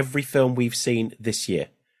 minutes on every film we've seen this year.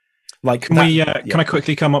 Like, can I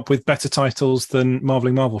quickly come up with better titles than Marvel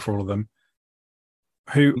and Marvel for all of them?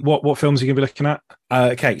 What films are you going to be looking at?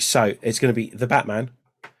 Okay, so it's going to be The Batman.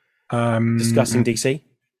 Discussing DC.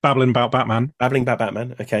 Babbling about Batman.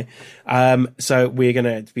 Okay. So we're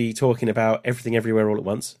going to be talking about Everything Everywhere All at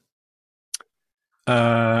Once.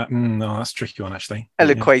 No, that's a tricky one, actually.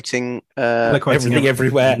 Equating Everything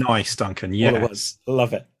Everywhere. Nice, Duncan. Yes.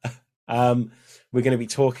 Love it. We're going to be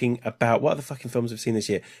talking about what other fucking films we've seen this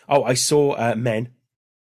year. Oh, I saw Men.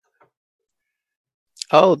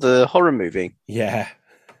 Oh, the horror movie. Yeah.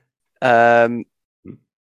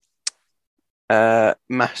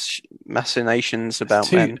 Machinations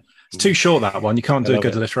about men. It's too short, that one. You can't do a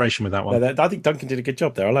good alliteration with that one. No, I think Duncan did a good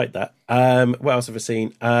job there. I like that. What else have I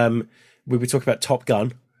seen? We were talking about Top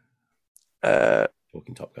Gun.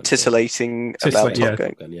 Talking Top Gun. Titillating about Top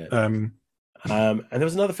Gun. Yeah. And there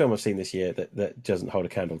was another film I've seen this year that doesn't hold a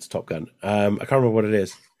candle to Top Gun. I can't remember what it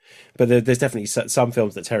is. But there's definitely some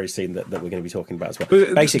films that Terry's seen that we're going to be talking about as well.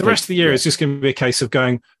 But basically, the rest of the year is just going to be a case of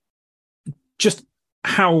going, just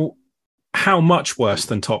how much worse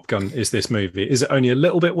than Top Gun is this movie? Is it only a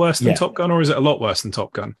little bit worse than Top Gun, or is it a lot worse than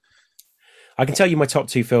Top Gun? I can tell you my top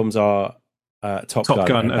two films are Top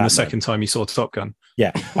Gun and the second time you saw Top Gun.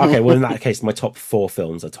 Yeah. Okay, well, in that case, my top 4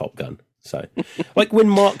 films are Top Gun. So, like when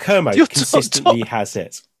Mark Kermode consistently has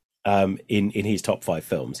it in his top 5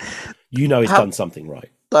 films, you know he's done something right.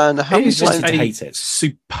 Dan, it's just a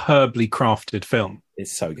superbly crafted film.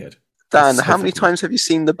 It's so good. Dan, how many times have you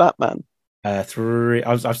seen The Batman? 3.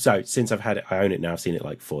 So since I've had it, I own it now. I've seen it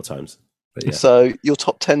like 4 times. But yeah. So your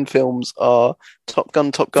top 10 films are Top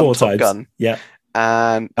Gun, 4 Top times. Gun. Yeah.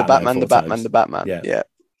 And The Batman. The Batman. Yeah.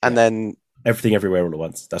 And then Everything Everywhere All at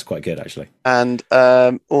Once. That's quite good, actually. And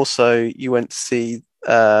also you went to see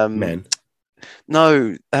Men.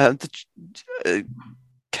 No, the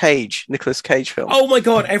Nicolas Cage film. Oh my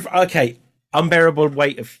god! Okay, Unbearable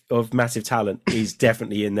Weight of Massive Talent is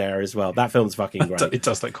definitely in there as well. That film's fucking great. It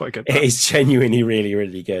does look quite good. It is genuinely really,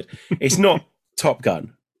 really good. It's not Top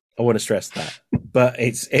Gun. I want to stress that, but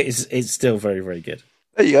it's still very, very good.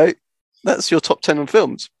 There you go. That's your top 10 on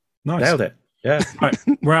films. Nice. Nailed it. Yeah. Right,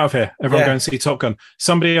 we're out of here. Everyone go and see Top Gun.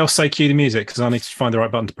 Somebody else say cue the music because I need to find the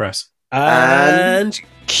right button to press. And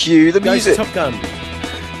cue the music. Top Gun.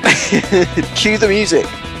 Cue the music.